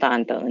discuție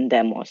constantă în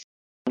demos.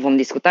 Vom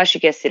discuta și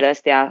chestiile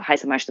astea, hai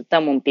să mai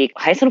așteptăm un pic.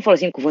 Hai să nu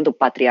folosim cuvântul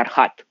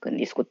patriarhat când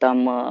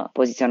discutăm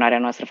poziționarea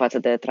noastră față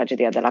de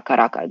tragedia de la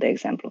Caracal, de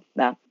exemplu.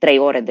 Da? 3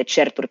 ore de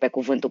certuri pe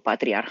cuvântul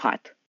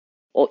patriarhat.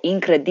 O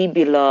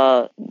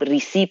incredibilă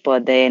risipă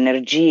de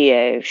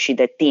energie și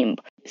de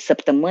timp.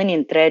 Săptămâni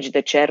întregi de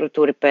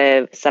certuri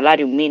pe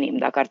salariu minim,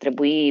 dacă ar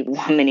trebui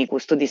oamenii cu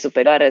studii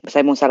superioare să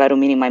aibă un salariu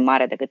minim mai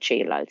mare decât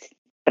ceilalți.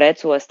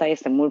 Prețul ăsta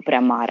este mult prea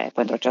mare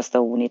pentru această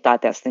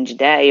unitate a stângii.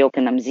 De aia eu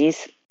când am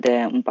zis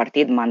de un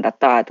partid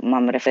mandatat,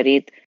 m-am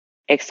referit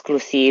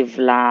exclusiv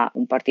la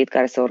un partid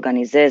care să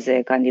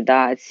organizeze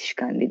candidați și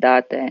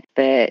candidate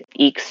pe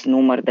X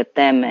număr de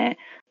teme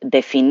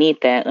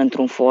definite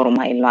într-un forum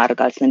mai larg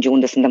al stângii,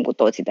 unde suntem cu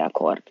toții de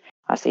acord.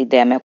 Asta e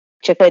ideea mea.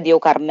 Ce cred eu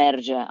că ar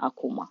merge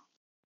acum?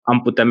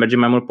 Am putea merge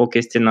mai mult pe o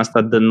chestie în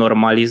asta de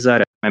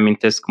normalizare.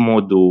 Mi-amintesc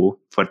modul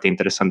foarte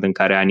interesant în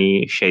care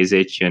anii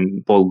 60,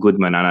 în Paul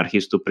Goodman,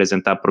 anarhistul,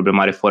 prezenta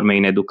problema reformei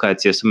în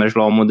educație, să mergi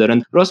la omul de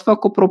rând. Vreau să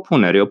fac o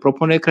propunere. O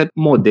propunere, cred,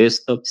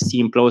 modestă,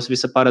 simplă, o să vi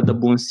se pară de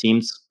bun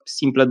simț,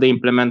 simplă de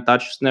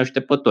implementat și să ne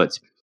ajute pe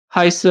toți.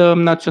 Hai să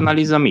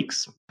naționalizăm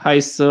X. Hai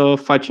să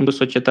facem o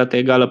societate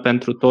egală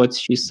pentru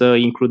toți și să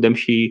includem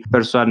și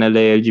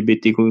persoanele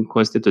LGBT în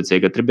Constituție.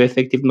 Că trebuie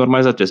efectiv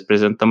normalizat, trebuie să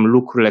prezentăm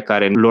lucrurile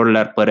care lor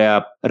le-ar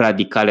părea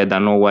radicale,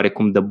 dar nouă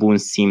oarecum de bun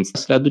simț.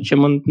 Să le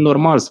aducem în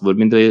normal, să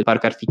vorbim de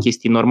parcă ar fi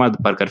chestii normale, de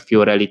parcă ar fi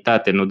o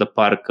realitate, nu de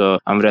parcă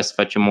am vrea să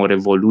facem o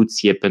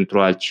revoluție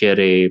pentru a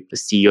cere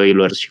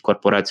CEO-ilor și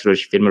corporațiilor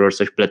și firmelor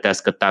să-și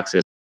plătească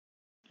taxele.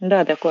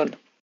 Da, de acord.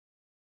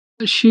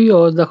 Și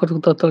eu, de acord cu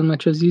toată lumea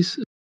ce a zis,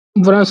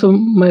 vreau să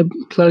mai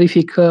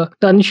clarific că,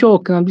 dar nici eu,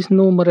 când am zis,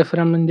 nu mă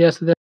refeream în ideea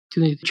asta de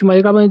acțiune, ci mai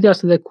degrabă în ideea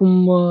asta de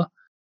cum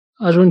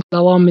ajungi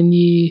la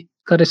oamenii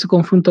care se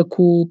confruntă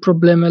cu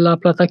probleme la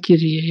plata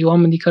chiriei,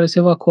 oamenii care se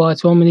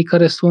evacuați, oamenii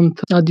care sunt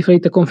la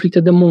diferite conflicte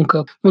de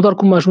muncă. Nu doar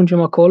cum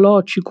ajungem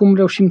acolo, ci cum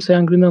reușim să-i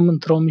angrenăm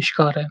într-o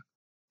mișcare.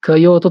 Că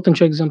eu tot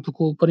încerc exemplu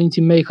cu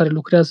părinții mei care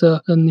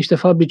lucrează în niște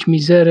fabrici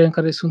mizere în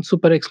care sunt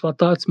super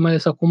exploatați, mai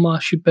ales acum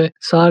și pe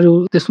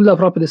salariu destul de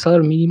aproape de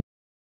salariu minim.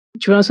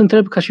 Ce vreau să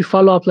întreb ca și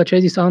follow-up la ce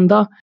ai zis,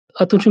 Anda,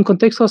 atunci în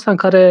contextul ăsta în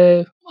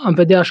care am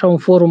vedea așa un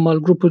forum al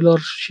grupurilor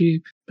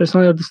și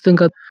persoanelor de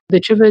stânga, de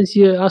ce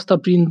vezi asta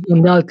prin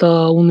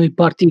unealta unui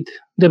partid?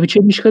 De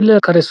obicei, mișcările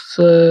care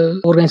se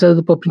organizează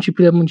după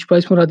principiile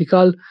municipalismului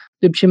radical,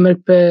 de obicei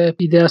merg pe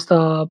ideea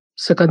asta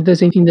să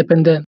candideze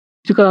independent.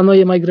 Știu că la noi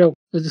e mai greu,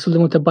 sunt destul de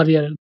multe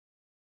bariere.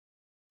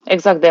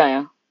 Exact de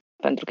aia.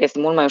 Pentru că este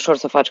mult mai ușor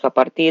să o faci ca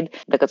partid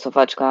decât să o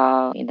faci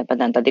ca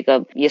independent.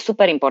 Adică e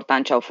super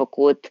important ce au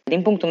făcut,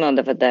 din punctul meu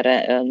de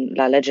vedere,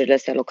 la alegerile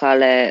astea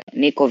locale,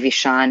 Nico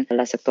Vișan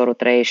la sectorul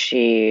 3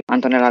 și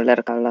Antonela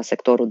Lerca la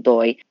sectorul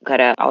 2,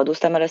 care au adus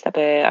temele astea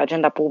pe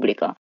agenda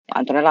publică.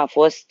 Antonela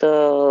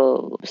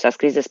s-a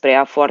scris despre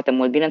ea foarte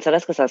mult.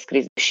 Bineînțeles că s-a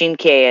scris și în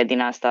cheie din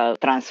asta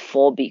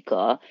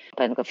transfobică,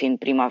 pentru că fiind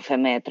prima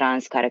femeie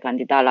trans care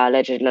candida la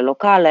alegerile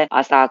locale,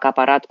 asta a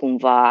acaparat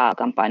cumva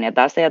campania.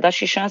 Dar asta i-a dat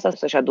și șansa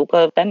să-și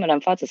aducă temele în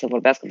față, să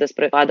vorbească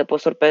despre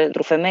adăposturi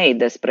pentru femei,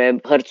 despre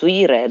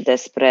hărțuire,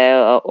 despre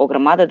o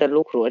grămadă de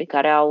lucruri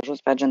care au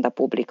ajuns pe agenda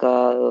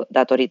publică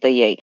datorită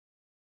ei.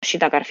 Și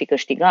dacă ar fi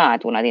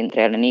câștigat una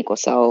dintre ele, Nico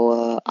sau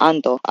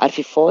Anto, ar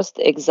fi fost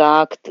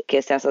exact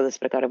chestia asta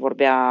despre care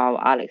vorbea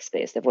Alex, că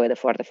este voie de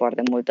foarte,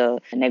 foarte multă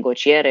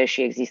negociere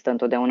și există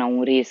întotdeauna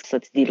un risc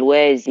să-ți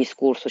diluezi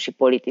discursul și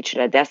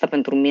politicile. De asta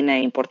pentru mine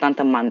e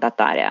importantă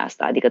mandatarea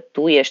asta, adică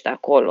tu ești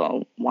acolo,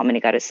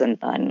 oamenii care sunt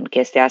în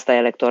chestia asta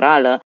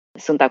electorală,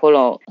 sunt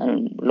acolo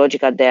în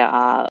logica de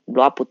a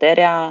lua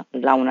puterea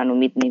la un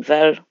anumit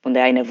nivel unde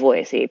ai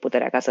nevoie să iei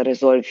puterea ca să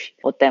rezolvi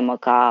o temă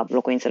ca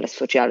locuințele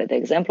sociale, de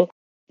exemplu.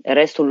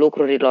 Restul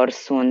lucrurilor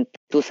sunt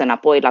duse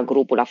înapoi la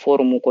grupul, la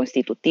forumul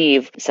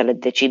constitutiv, să le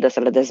decidă, să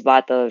le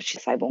dezbată și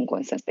să aibă un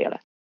consens pe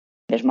ele.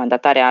 Deci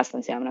mandatarea asta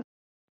înseamnă.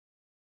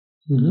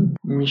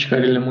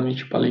 Mișcările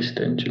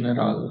municipaliste, în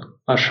general,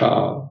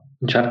 așa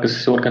încearcă să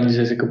se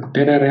organizeze, că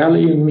puterea reală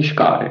e în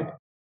mișcare.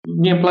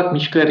 Mie îmi plac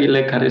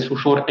mișcările care sunt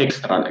ușor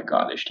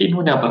extralegale, știi?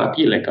 Nu neapărat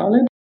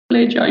ilegale.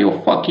 Legea e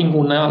o fucking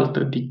unealtă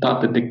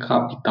dictată de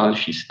capital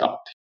și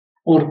stat.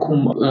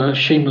 Oricum,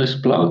 shameless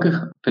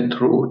plug,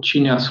 pentru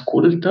cine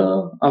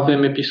ascultă,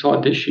 avem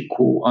episoade și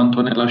cu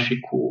Antonela și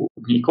cu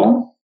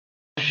Nico.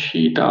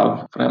 Și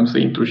da, vreau să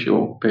intru și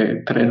eu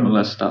pe trenul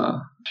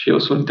ăsta și eu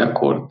sunt de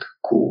acord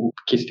cu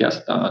chestia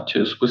asta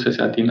ce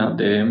spusese Adina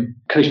de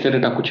creștere,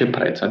 dar cu ce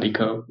preț?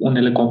 Adică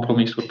unele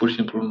compromisuri pur și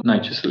simplu n-ai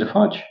ce să le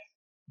faci.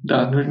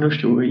 Da, nu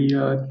știu,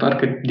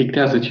 parcă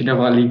dictează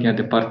cineva linia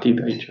de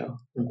partid aici.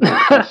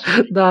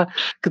 Da,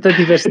 câtă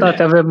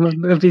diversitate avem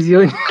în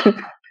viziuni.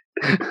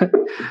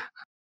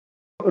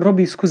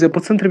 Robi, scuze,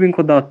 pot să întrebi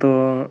încă o dată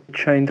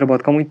ce ai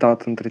întrebat? Că am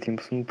uitat între timp,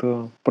 sunt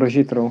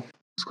prăjit rău.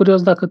 Sunt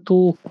curios dacă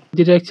tu,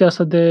 direcția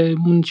asta de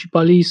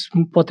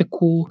municipalism, poate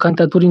cu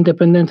candidaturi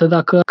independente,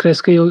 dacă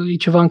crezi că e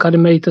ceva în care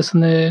merită să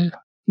ne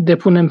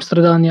depunem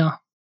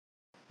strădania.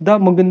 Da,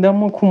 mă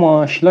gândeam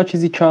acum și la ce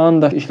zicea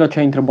Anda și la ce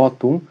ai întrebat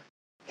tu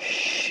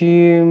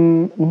Și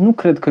nu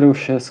cred că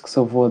reușesc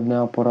să văd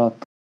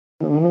neapărat.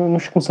 Nu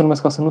știu cum să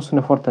numesc ca să nu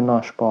sune foarte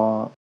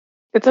nașpa.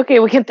 It's okay,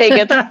 we can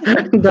take it.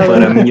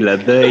 Fără milă,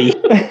 dă-i.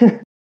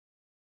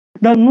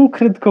 Dar nu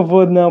cred că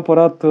văd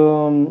neapărat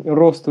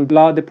rostul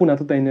la a depune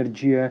atâta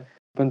energie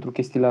pentru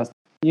chestiile astea.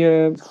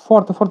 E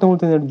foarte, foarte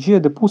multă energie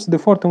depusă de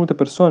foarte multe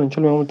persoane, în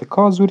cele mai multe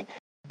cazuri,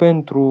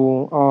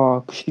 pentru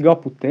a câștiga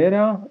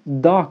puterea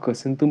dacă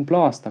se întâmplă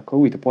asta. Că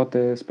uite,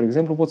 poate, spre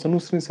exemplu, poți să nu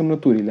strângi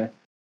semnăturile.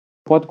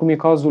 Poate, cum e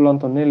cazul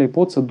Antonelei,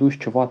 poți să duci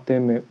ceva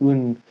teme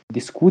în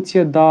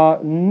discuție, dar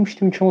nu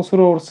știu în ce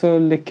măsură or să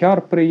le chiar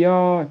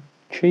preia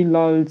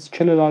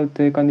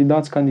celelalte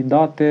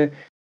candidate.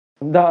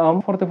 Da, am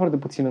foarte, foarte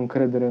puțină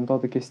încredere în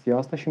toată chestia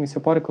asta și mi se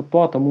pare că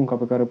toată munca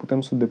pe care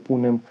putem să o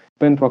depunem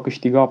pentru a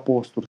câștiga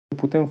posturi,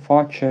 putem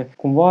face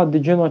cumva de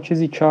genul ce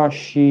zicea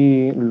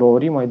și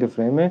Lori mai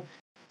devreme,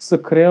 să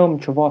creăm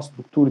ceva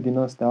structuri din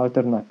astea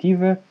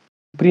alternative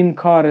prin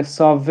care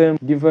să avem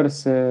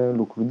diverse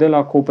lucruri, de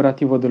la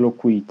cooperativă de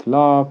locuit,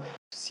 la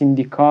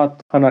sindicat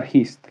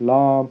anarhist,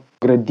 la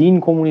grădini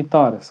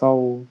comunitare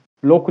sau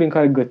locuri în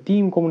care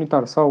gătim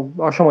comunitar sau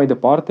așa mai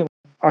departe.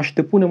 Aș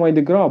depune mai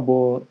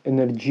degrabă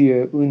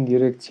energie în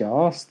direcția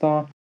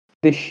asta,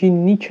 deși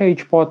nici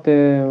aici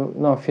poate,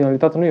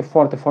 finalitatea nu e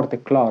foarte, foarte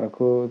clară,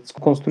 că îți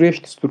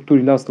construiești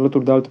structurile astea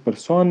alături de alte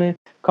persoane,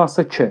 ca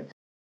să ce?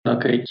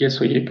 Dacă e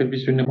să o iei pe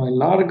viziune mai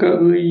largă,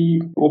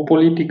 îi o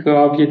politică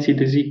a vieții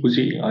de zi cu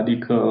zi,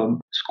 adică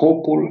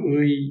scopul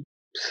îi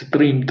să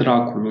trăim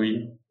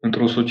dracului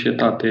într-o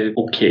societate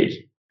ok,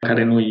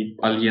 care nu-i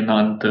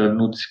alienantă,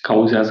 nu-ți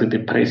cauzează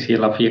depresie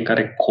la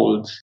fiecare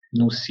colț,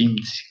 nu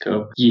simți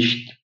că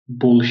ești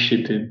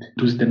bullshitted,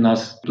 dus de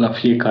nas la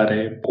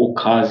fiecare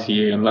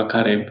ocazie la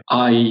care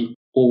ai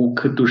o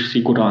câtuși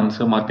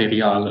siguranță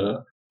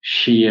materială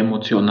și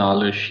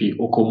emoțională și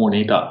o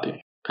comunitate,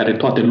 care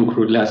toate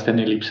lucrurile astea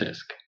ne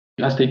lipsesc.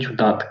 Asta e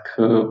ciudat,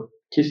 că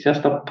chestia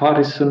asta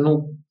pare să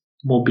nu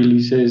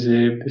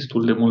mobilizeze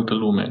destul de multă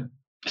lume.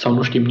 Sau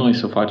nu știm noi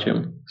să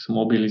facem să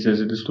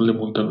mobilizeze destul de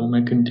multă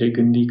lume când te-ai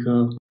gândit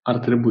că ar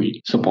trebui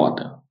să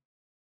poată.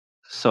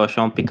 Sau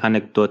așa un pic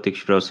anecdotic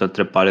și vreau să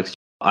întreb Alex,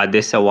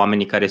 adesea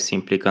oamenii care se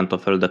implică în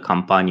tot felul de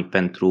campanii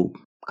pentru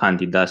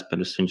candidați,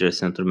 pentru strângerea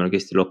semnăturilor,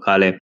 chestii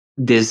locale,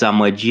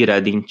 dezamăgirea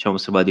din ce am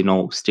observat din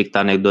nou, strict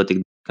anecdotic,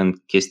 când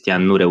chestia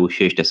nu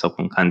reușește sau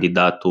când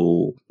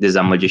candidatul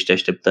dezamăgește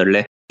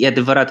așteptările, e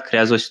adevărat,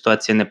 creează o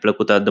situație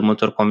neplăcută, de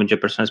multe ori convinge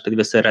persoane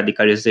respective să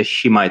radicalizeze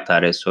și mai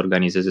tare, să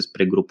organizeze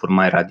spre grupuri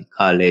mai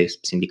radicale,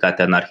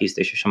 sindicate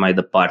anarhiste și așa mai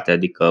departe,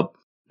 adică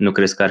nu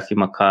crezi că ar fi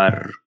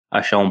măcar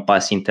așa un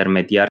pas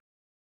intermediar?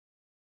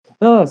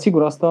 Da,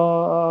 sigur, asta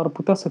ar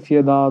putea să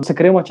fie, dar să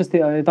creăm această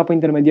etapă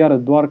intermediară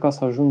doar ca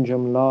să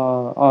ajungem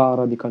la a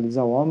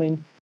radicaliza oameni,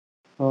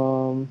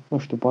 nu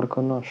știu, parcă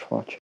n-aș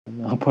face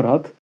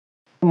neapărat.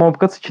 M-am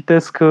apucat să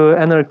citesc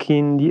Anarchy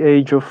in the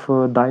Age of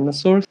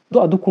Dinosaurs.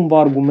 Aduc cumva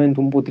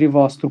argumentul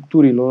împotriva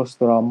structurilor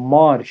ăstora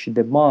mari și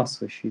de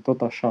masă și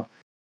tot așa.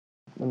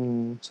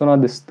 În zona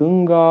de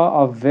stânga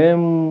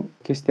avem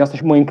chestia asta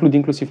și mă includ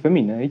inclusiv pe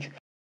mine aici.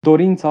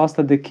 Dorința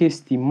asta de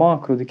chestii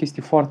macro, de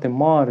chestii foarte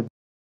mari.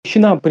 Și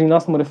prin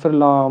asta mă refer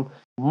la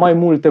mai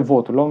multe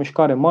voturi, la o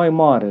mișcare mai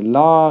mare,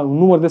 la un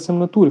număr de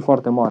semnături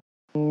foarte mare.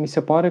 Mi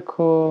se pare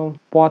că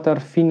poate ar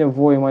fi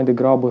nevoie mai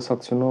degrabă să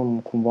acționăm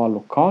cumva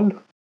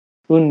local,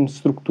 în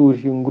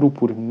structuri, în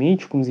grupuri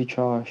mici, cum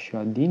zicea și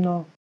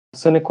Adina,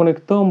 să ne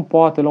conectăm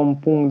poate la un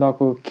punct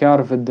dacă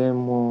chiar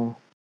vedem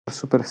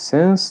super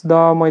sens,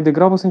 dar mai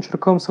degrabă să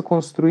încercăm să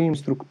construim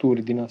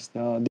structuri din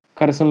astea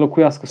care să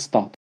înlocuiască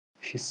statul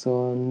și să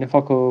ne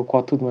facă cu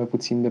atât mai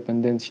puțin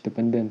dependenți și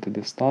dependente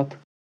de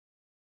stat.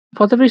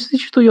 Poate vrei să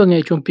zici tu, Ioni,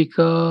 aici un pic,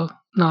 că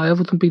ai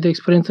avut un pic de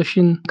experiență și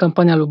în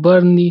campania lui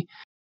Bernie,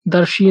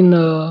 dar și în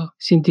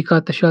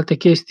sindicate și alte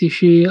chestii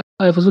și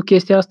ai văzut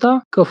chestia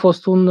asta? Că a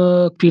fost un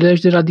prilej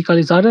de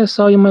radicalizare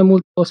sau e mai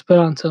mult o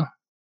speranță?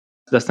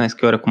 De asta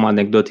este oarecum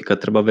anecdotică,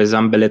 trebuie vezi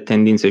ambele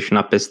tendințe și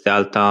una peste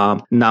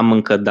alta. N-am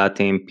încă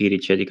date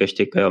empirice, adică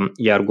știi că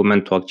e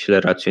argumentul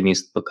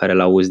acceleraționist pe care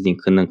l-auzi din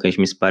când în când și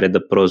mi se pare de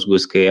prost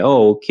gust că e,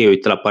 ok,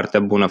 uite la partea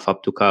bună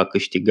faptul că a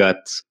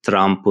câștigat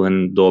Trump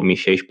în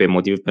 2016,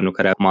 motiv pentru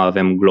care acum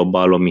avem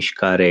global o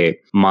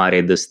mișcare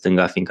mare de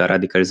stânga, fiindcă a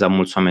radicalizat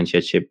mulți oameni,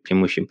 ceea ce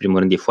în primul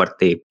rând e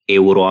foarte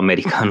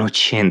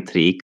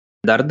euro-americanocentric.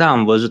 Dar da,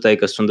 am văzut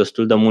că sunt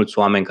destul de mulți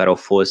oameni care au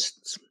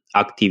fost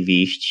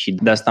activiști și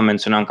de asta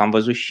menționam că am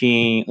văzut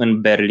și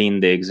în Berlin,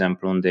 de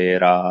exemplu, unde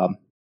era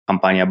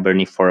campania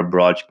Bernie for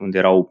Abroad, unde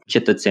erau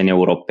cetățeni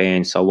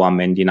europeni sau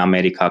oameni din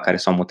America care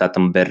s-au mutat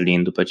în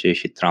Berlin după ce a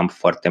ieșit Trump,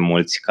 foarte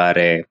mulți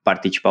care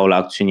participau la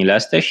acțiunile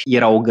astea și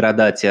era o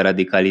gradație a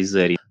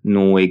radicalizării.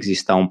 Nu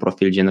exista un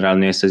profil general,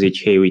 nu e să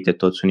zici, hei, uite,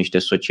 toți sunt niște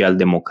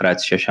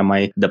social-democrați și așa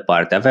mai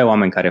departe. Aveai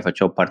oameni care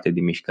făceau parte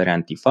din mișcări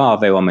Antifa,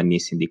 aveai oameni din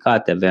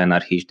sindicate, aveai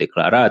anarhiști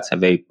declarați,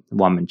 aveai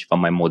oameni ceva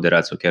mai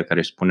moderați sau chiar care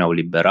își spuneau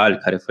liberali,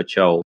 care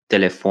făceau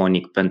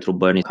telefonic pentru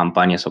Bernie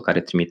campanie sau care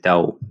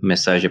trimiteau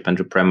mesaje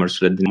pentru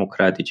primaries-urile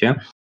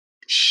democratice.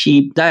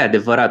 Și da, e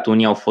adevărat,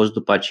 unii au fost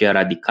după aceea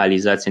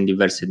radicalizați în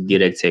diverse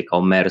direcții, că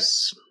au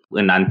mers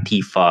în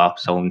Antifa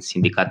sau în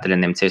sindicatele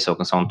nemțești sau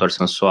când s-au întors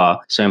în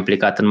SUA, s-au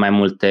implicat în mai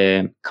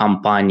multe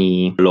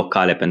campanii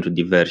locale pentru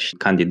diversi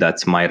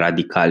candidați mai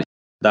radicali.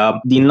 Dar,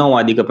 din nou,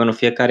 adică pentru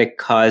fiecare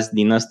caz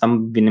din ăsta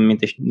îmi vine în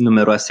minte și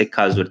numeroase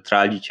cazuri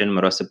tragice,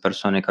 numeroase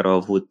persoane care au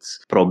avut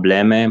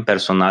probleme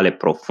personale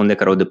profunde,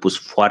 care au depus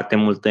foarte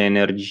multă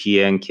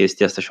energie în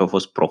chestia asta și au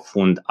fost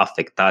profund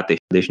afectate.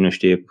 Deci, nu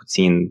știu, e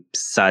puțin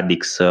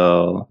sadic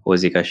să o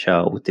zic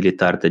așa,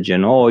 utilitar de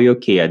genul, e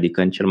ok,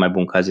 adică în cel mai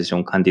bun caz este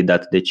un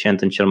candidat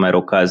decent, în cel mai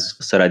rău caz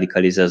se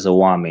radicalizează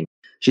oameni.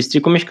 Și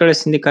strict cu mișcările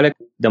sindicale,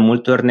 de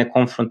multe ori ne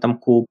confruntăm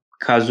cu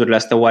cazurile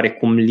astea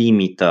oarecum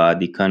limită,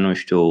 adică, nu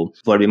știu,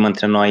 vorbim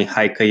între noi,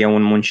 hai că e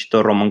un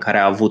muncitor român care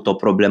a avut o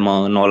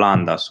problemă în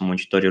Olanda, sunt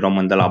muncitorii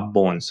români de la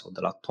Bonn sau de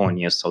la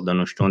Tonies sau de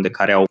nu știu unde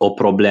care au o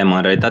problemă.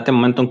 În realitate, în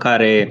momentul în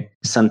care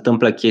se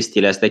întâmplă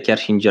chestiile astea, chiar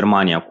și în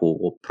Germania, cu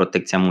o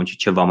protecție a muncii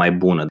ceva mai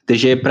bună,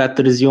 deja e prea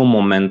târziu în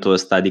momentul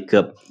ăsta,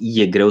 adică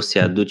e greu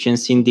să-i aduci în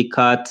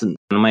sindicat,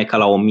 numai ca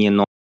la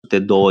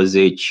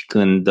 1920,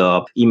 când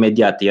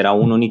imediat era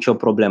unul nicio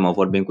problemă,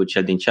 vorbim cu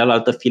cel din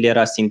cealaltă filieră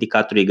a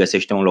sindicatului, îi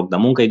găsește un loc de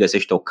muncă, îi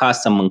găsește o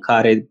casă,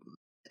 mâncare.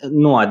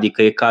 Nu,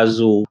 adică e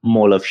cazul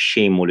Mall of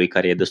Shame-ului,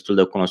 care e destul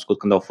de cunoscut,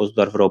 când au fost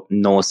doar vreo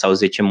 9 sau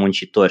 10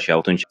 muncitori și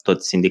atunci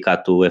tot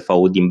sindicatul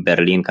FAU din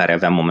Berlin, care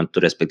avea în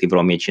momentul respectiv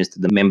vreo 1500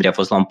 de membri, a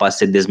fost la un pas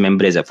să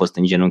dezmembreze, a fost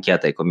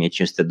îngenunchiată, adică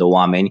 1500 de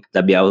oameni,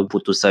 de-abia au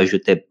putut să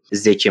ajute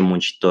 10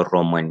 muncitori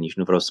români. Nici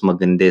nu vreau să mă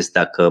gândesc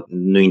dacă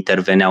nu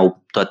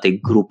interveneau toate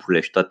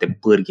grupurile și toate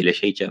pârghile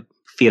și aici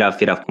fira,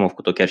 cum au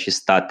făcut-o chiar și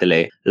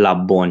statele la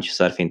Bonn, ce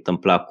s-ar fi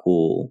întâmplat cu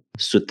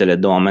sutele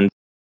de oameni.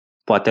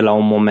 Poate la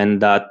un moment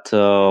dat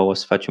o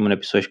să facem un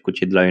episod și cu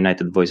cei de la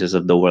United Voices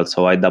of the World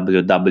sau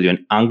IWW.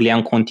 În Anglia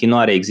în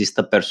continuare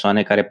există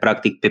persoane care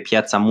practic pe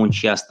piața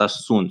muncii asta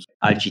sunt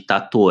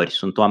agitatori,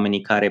 sunt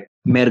oamenii care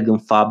merg în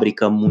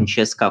fabrică,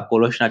 muncesc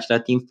acolo și în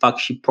același timp fac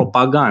și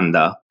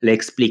propaganda. Le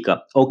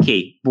explică, ok,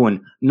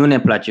 bun, nu ne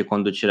place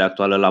conducerea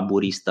actuală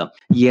laburistă,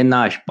 e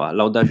nașpa,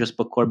 l-au dat jos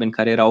pe Corbyn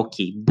care era ok,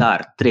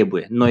 dar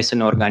trebuie noi să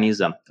ne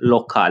organizăm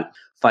local,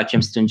 facem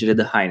strângere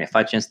de haine,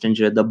 facem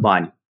strângere de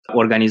bani,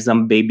 organizăm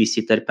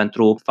babysitter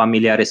pentru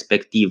familia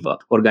respectivă,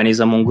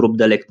 organizăm un grup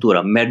de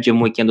lectură,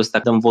 mergem weekendul ăsta,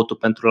 dăm votul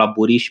pentru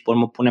laburiști și pe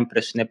urmă punem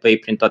presiune pe ei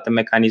prin toate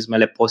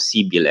mecanismele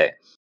posibile.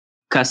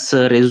 Ca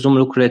să rezum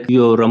lucrurile,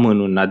 eu rămân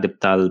un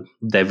adept al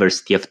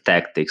diversity of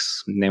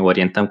tactics. Ne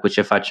orientăm cu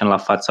ce facem la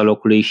fața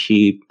locului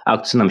și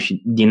acționăm.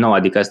 Și din nou,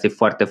 adică asta e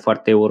foarte,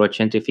 foarte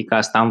eurocentrific.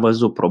 Asta am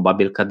văzut.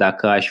 Probabil că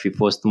dacă aș fi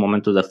fost în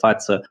momentul de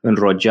față în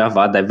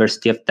Rojava,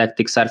 diversity of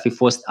tactics ar fi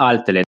fost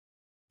altele.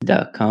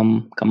 Da,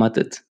 cam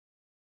atât.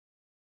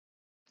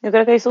 Eu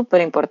cred că e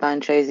super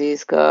important ce ai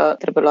zis, că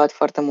trebuie luat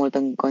foarte mult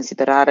în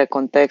considerare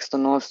contextul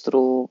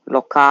nostru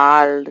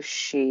local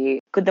și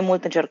cât de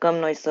mult încercăm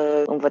noi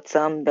să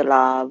învățăm de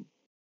la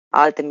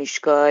alte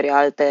mișcări,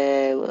 alte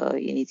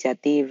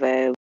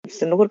inițiative.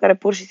 Sunt lucruri care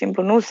pur și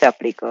simplu nu se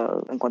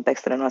aplică în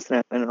contextele noastre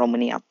în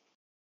România.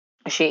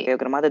 Și e o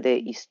grămadă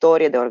de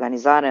istorie, de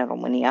organizare în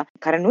România,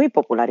 care nu e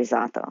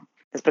popularizată,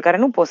 despre care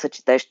nu poți să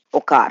citești o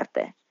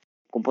carte.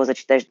 Cum poți să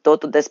citești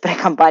totul despre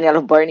campania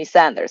lui Bernie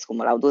Sanders, cum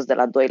l-au dus de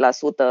la 2%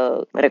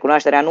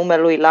 recunoașterea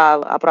numelui la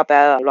aproape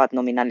a luat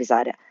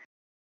nominalizarea.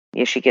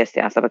 E și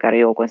chestia asta pe care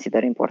eu o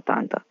consider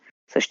importantă.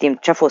 Să știm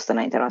ce a fost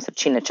înaintea noastră,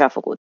 cine ce a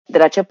făcut, de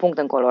la ce punct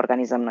încolo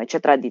organizăm noi, ce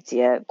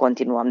tradiție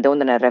continuăm, de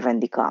unde ne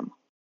revendicăm.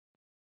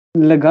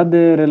 Legat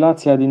de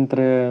relația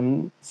dintre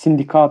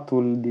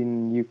sindicatul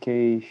din UK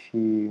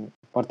și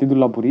Partidul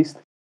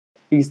Laburist,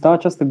 exista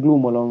această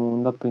glumă la un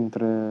moment dat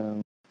printre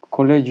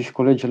colegii și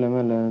colegele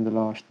mele de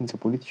la științe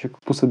politice,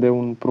 pusă de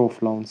un prof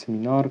la un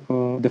seminar,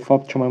 că de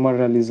fapt cea mai mare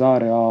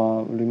realizare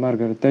a lui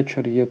Margaret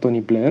Thatcher e Tony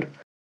Blair,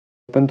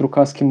 pentru că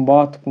a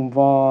schimbat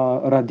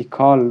cumva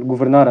radical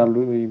guvernarea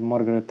lui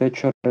Margaret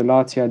Thatcher,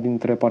 relația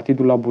dintre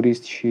Partidul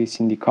Laburist și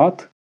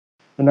sindicat.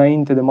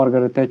 Înainte de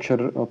Margaret Thatcher,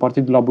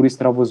 Partidul Laburist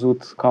era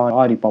văzut ca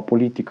aripa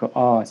politică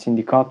a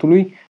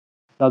sindicatului,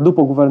 dar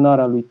după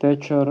guvernarea lui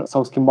Thatcher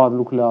s-au schimbat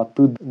lucrurile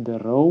atât de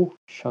rău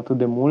și atât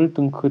de mult,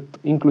 încât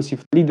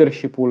inclusiv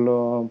leadership-ul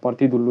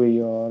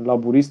Partidului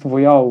Laburist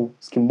voiau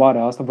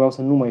schimbarea asta, voiau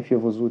să nu mai fie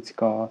văzuți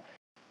ca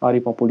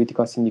aripa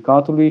politică a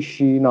sindicatului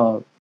și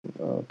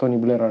Tony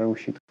Blair a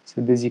reușit să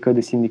se dezică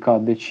de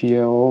sindicat. Deci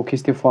e o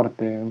chestie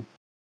foarte...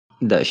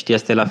 Da, știi,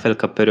 asta e la fel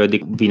că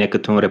periodic vine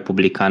câte un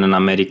republican în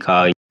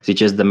America.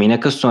 Ziceți de mine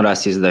că sunt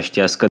rasist, dar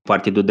știați că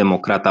Partidul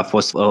Democrat a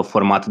fost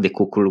format de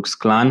Ku Klux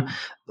Klan.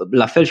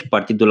 La fel și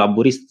Partidul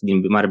Laburist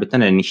din Marea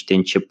Britanie are niște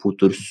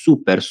începuturi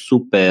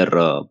super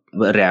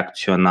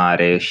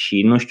reacționare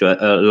și nu știu,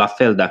 la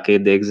fel dacă e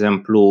de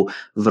exemplu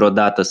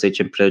vreodată, să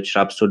zicem,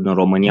 predicere absurd în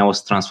România, o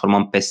să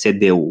transformăm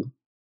PSD-ul,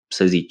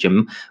 să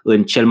zicem,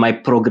 în cel mai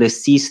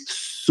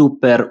progresist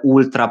super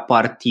ultra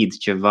partid,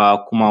 ceva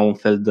acum un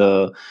fel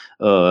de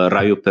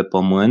raiul pe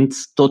pământ,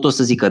 tot o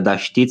să zică, da,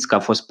 știți că a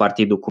fost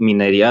partidul cu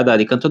mineriada,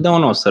 adică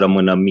întotdeauna o să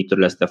rămână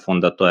miturile astea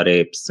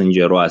fondatoare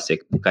sângeroase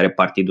pe care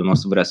partidul nu o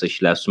să vrea să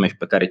și le asume și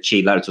pe care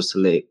ceilalți o să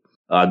le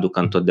aducă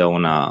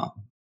întotdeauna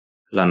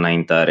la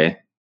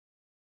înaintare.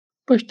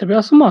 Păi și trebuie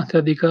asumate,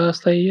 adică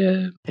asta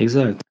e...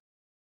 Exact.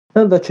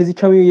 Da, dar ce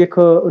ziceam eu e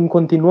că în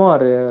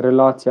continuare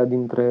relația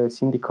dintre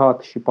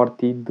sindicat și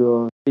partid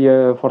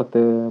e foarte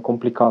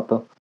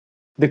complicată.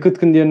 Decât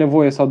când e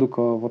nevoie să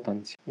aducă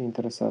votanți. Îi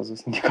interesează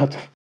sindicatul.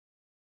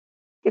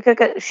 Eu cred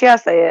că și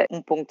asta e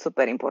un punct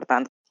super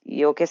important.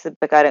 E o chestie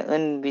pe care,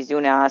 în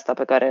viziunea asta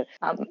pe care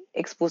am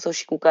expus-o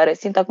și cu care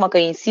simt acum că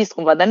insist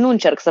cumva, dar nu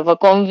încerc să vă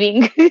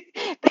conving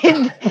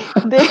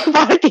de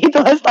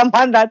partidul ăsta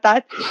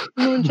mandatat.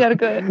 Nu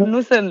încerc,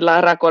 nu sunt la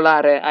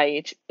racolare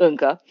aici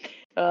încă.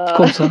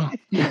 Cum să nu?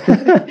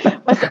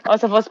 O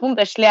să vă spun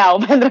pe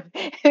șleau, pentru că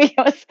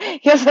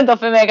eu sunt o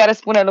femeie care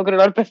spune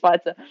lucrurilor pe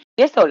față.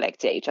 Este o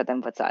lecție aici de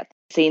învățat.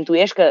 Să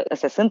intuiești că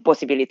astea sunt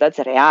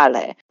posibilități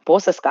reale.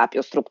 Poți să scapi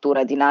o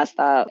structură din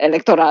asta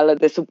electorală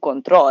de sub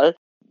control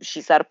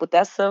și s-ar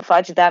putea să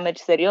faci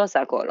damage serios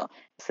acolo.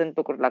 Sunt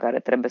lucruri la care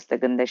trebuie să te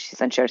gândești și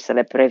să încerci să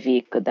le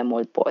previi cât de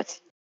mult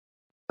poți.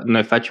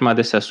 Noi facem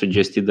adesea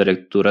sugestii de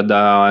lectură,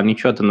 dar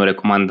niciodată nu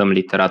recomandăm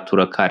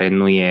literatură care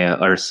nu e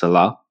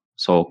Ursula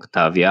sau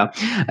Octavia,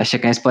 așa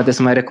că poate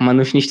să mai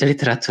recomandăm și niște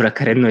literatură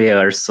care nu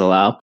e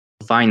Ursula.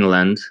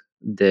 Vineland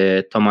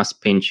de Thomas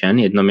Pynchon,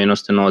 e din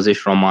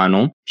 1990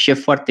 romanul și e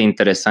foarte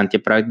interesant, e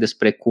practic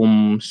despre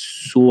cum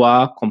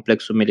SUA,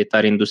 complexul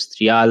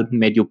militar-industrial,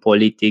 mediul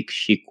politic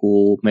și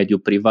cu mediul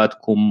privat,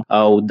 cum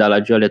au dat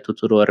la joale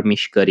tuturor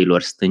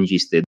mișcărilor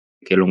stângiste.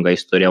 Că e lunga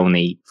istoria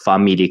unei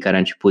familii care a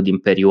început din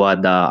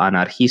perioada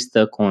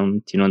anarhistă,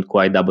 continuând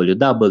cu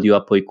IWW,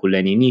 apoi cu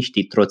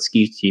leniniștii,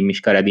 troțchiștii,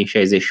 mișcarea din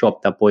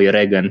 68, apoi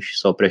Reagan și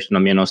se oprește în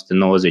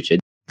 1990.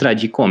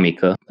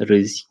 Tragicomică,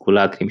 râzi cu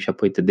lacrimi și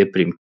apoi te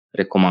deprimi.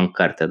 Recomand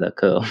cartea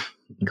dacă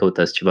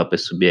căutați ceva pe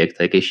subiect,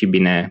 adică e și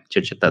bine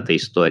cercetată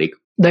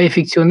istoric. Da, e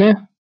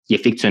ficțiune? E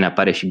ficțiune,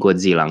 apare și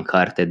Godzilla în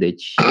carte,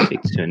 deci e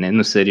ficțiune,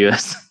 nu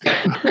serios.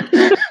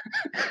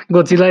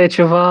 Godzilla e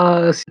ceva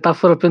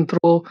metaforă pentru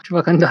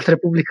ceva candidat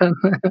republican.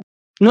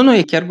 Nu,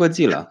 e chiar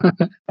Godzilla.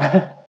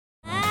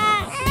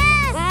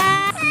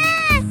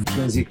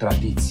 Când zic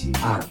tradiție,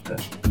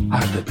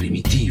 artă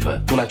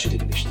primitivă, tu la ce te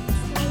gândești?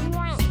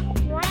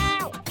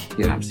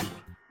 Eram sigur.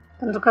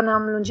 Pentru că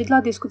ne-am lungit la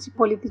discuții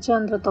politice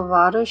între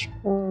tovarăși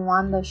cu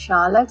Wanda și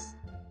Alex,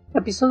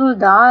 episodul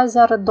de azi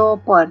are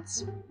două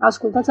părți.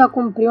 Ascultați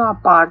acum prima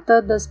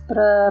parte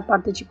despre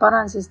participarea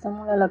în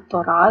sistemul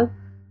electoral,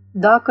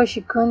 dacă și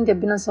când e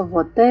bine să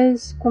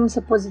votezi, cum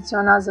se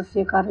poziționează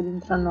fiecare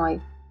dintre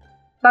noi.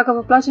 Dacă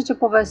vă place ce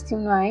povestim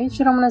noi aici,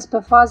 rămâneți pe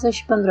fază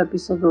și pentru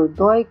episodul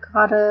 2,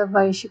 care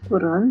va ieși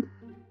curând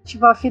și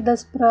va fi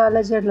despre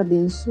alegerile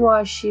din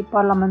SUA și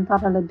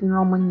parlamentarele din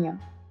România.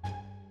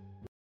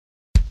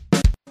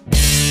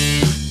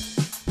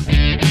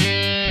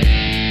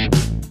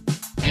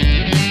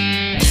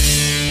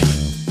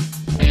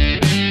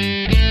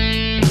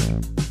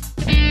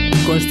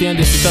 Conștient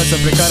de situația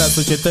precară a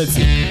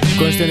societății,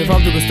 conștient de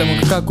faptul că suntem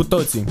încăcat cu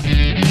toții.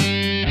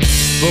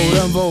 Vă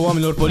urăm vouă,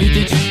 oamenilor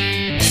politici,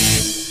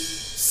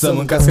 să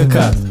mâncați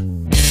căcat.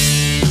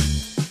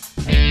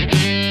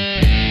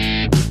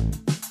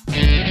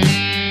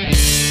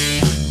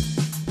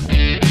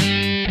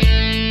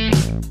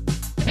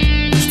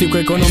 Știu că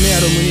economia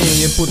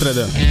României e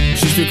putredă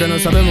și știu că noi o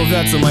să avem o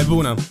viață mai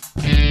bună.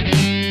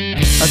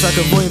 Așa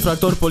că voi,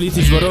 infractori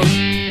politici, vă rog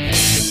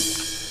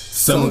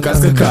să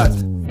mâncați căcat.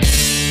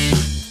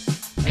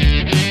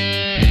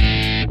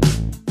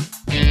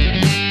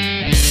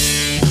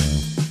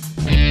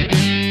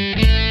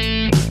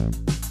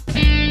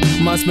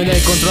 Mass media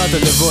e controlată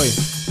de voi.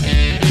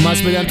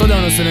 Mass media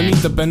întotdeauna o să ne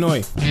mintă pe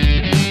noi.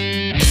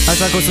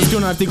 Așa că o să scriu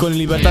un articol în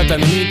Libertatea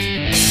numit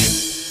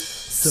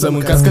să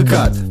mâncați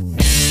căcat.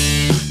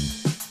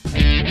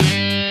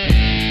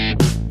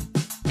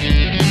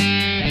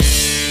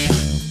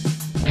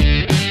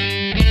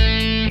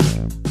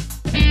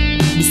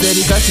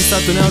 Biserica și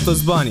statul ne-au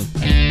toți banii.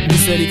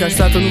 Biserica și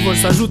statul nu vor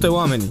să ajute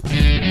oamenii.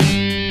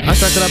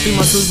 Așa că la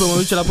prima slujbă mă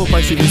duce la popa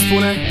și îi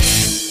spune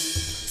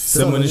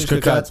să mănânci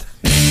căcat.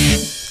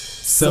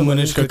 Să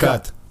mănânci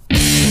căcat.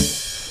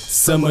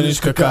 Să mănânci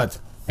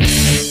căcat.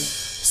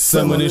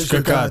 Să mănânci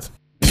căcat.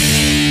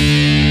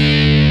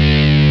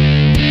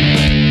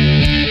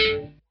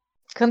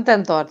 Când te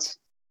întorci?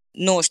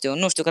 Nu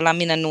știu, că la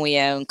mine nu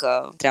e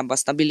încă treaba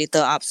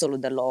stabilită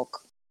absolut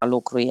deloc.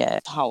 Lucru e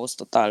haos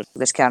total,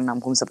 deci chiar n-am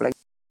cum să plec.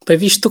 Păi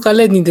vii și tu ca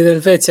Lenin din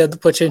Elveția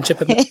după ce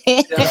începe.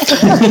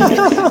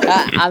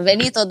 A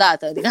venit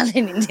odată, din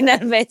Lenin din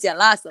Elveția,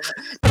 lasă-mă.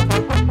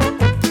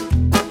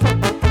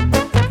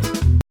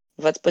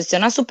 V-ați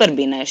poziționat super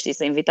bine, știi,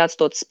 să invitați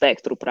tot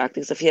spectrul,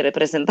 practic, să fie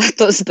reprezentat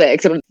tot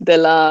spectrul, de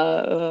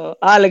la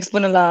Alex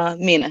până la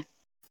mine.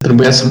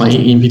 Trebuia să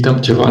mai invităm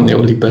ceva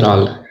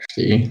neoliberal,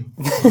 știi,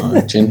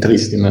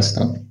 centrist din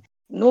ăsta.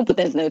 Nu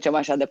putem să ne ducem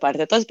așa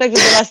departe, tot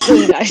spectrul de la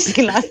stânga,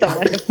 știi, la asta mă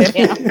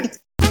refeream.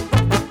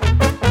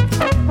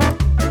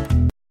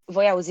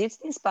 Voi auziți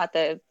din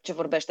spate ce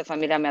vorbește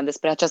familia mea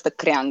despre această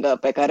creangă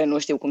pe care nu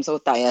știu cum să o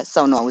taie,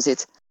 sau nu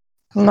auziți?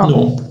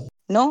 Nu.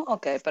 Nu?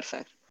 Ok,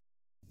 perfect.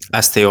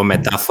 Asta e o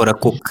metaforă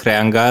cu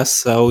creanga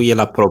sau e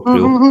la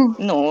propriu?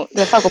 Nu,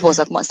 le fac o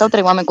poză acum. Stau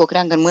 3 oameni cu o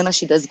creangă în mână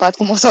și dezbat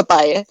cum o să o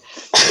taie.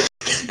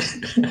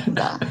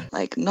 Da,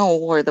 like no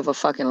word of a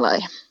fucking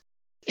lie.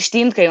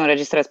 Știind că eu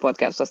înregistrez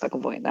podcastul ăsta cu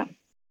voi, da.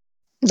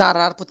 Dar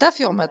ar putea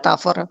fi o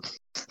metaforă,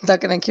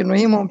 dacă ne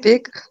chinuim un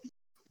pic,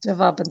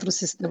 ceva pentru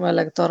sistemul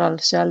electoral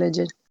și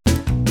alegeri.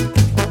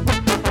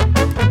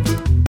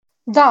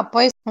 Da,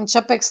 păi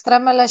încep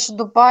extremele și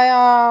după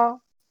aia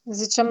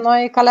zicem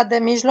noi calea de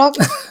mijloc,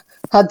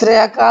 a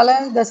treia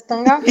cale de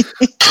stânga.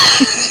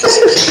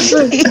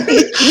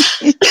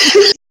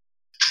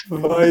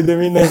 Vai de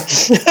mine!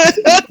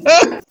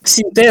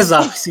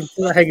 Sinteza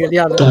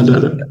hegeliană. Da.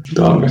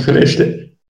 Doamne ferește!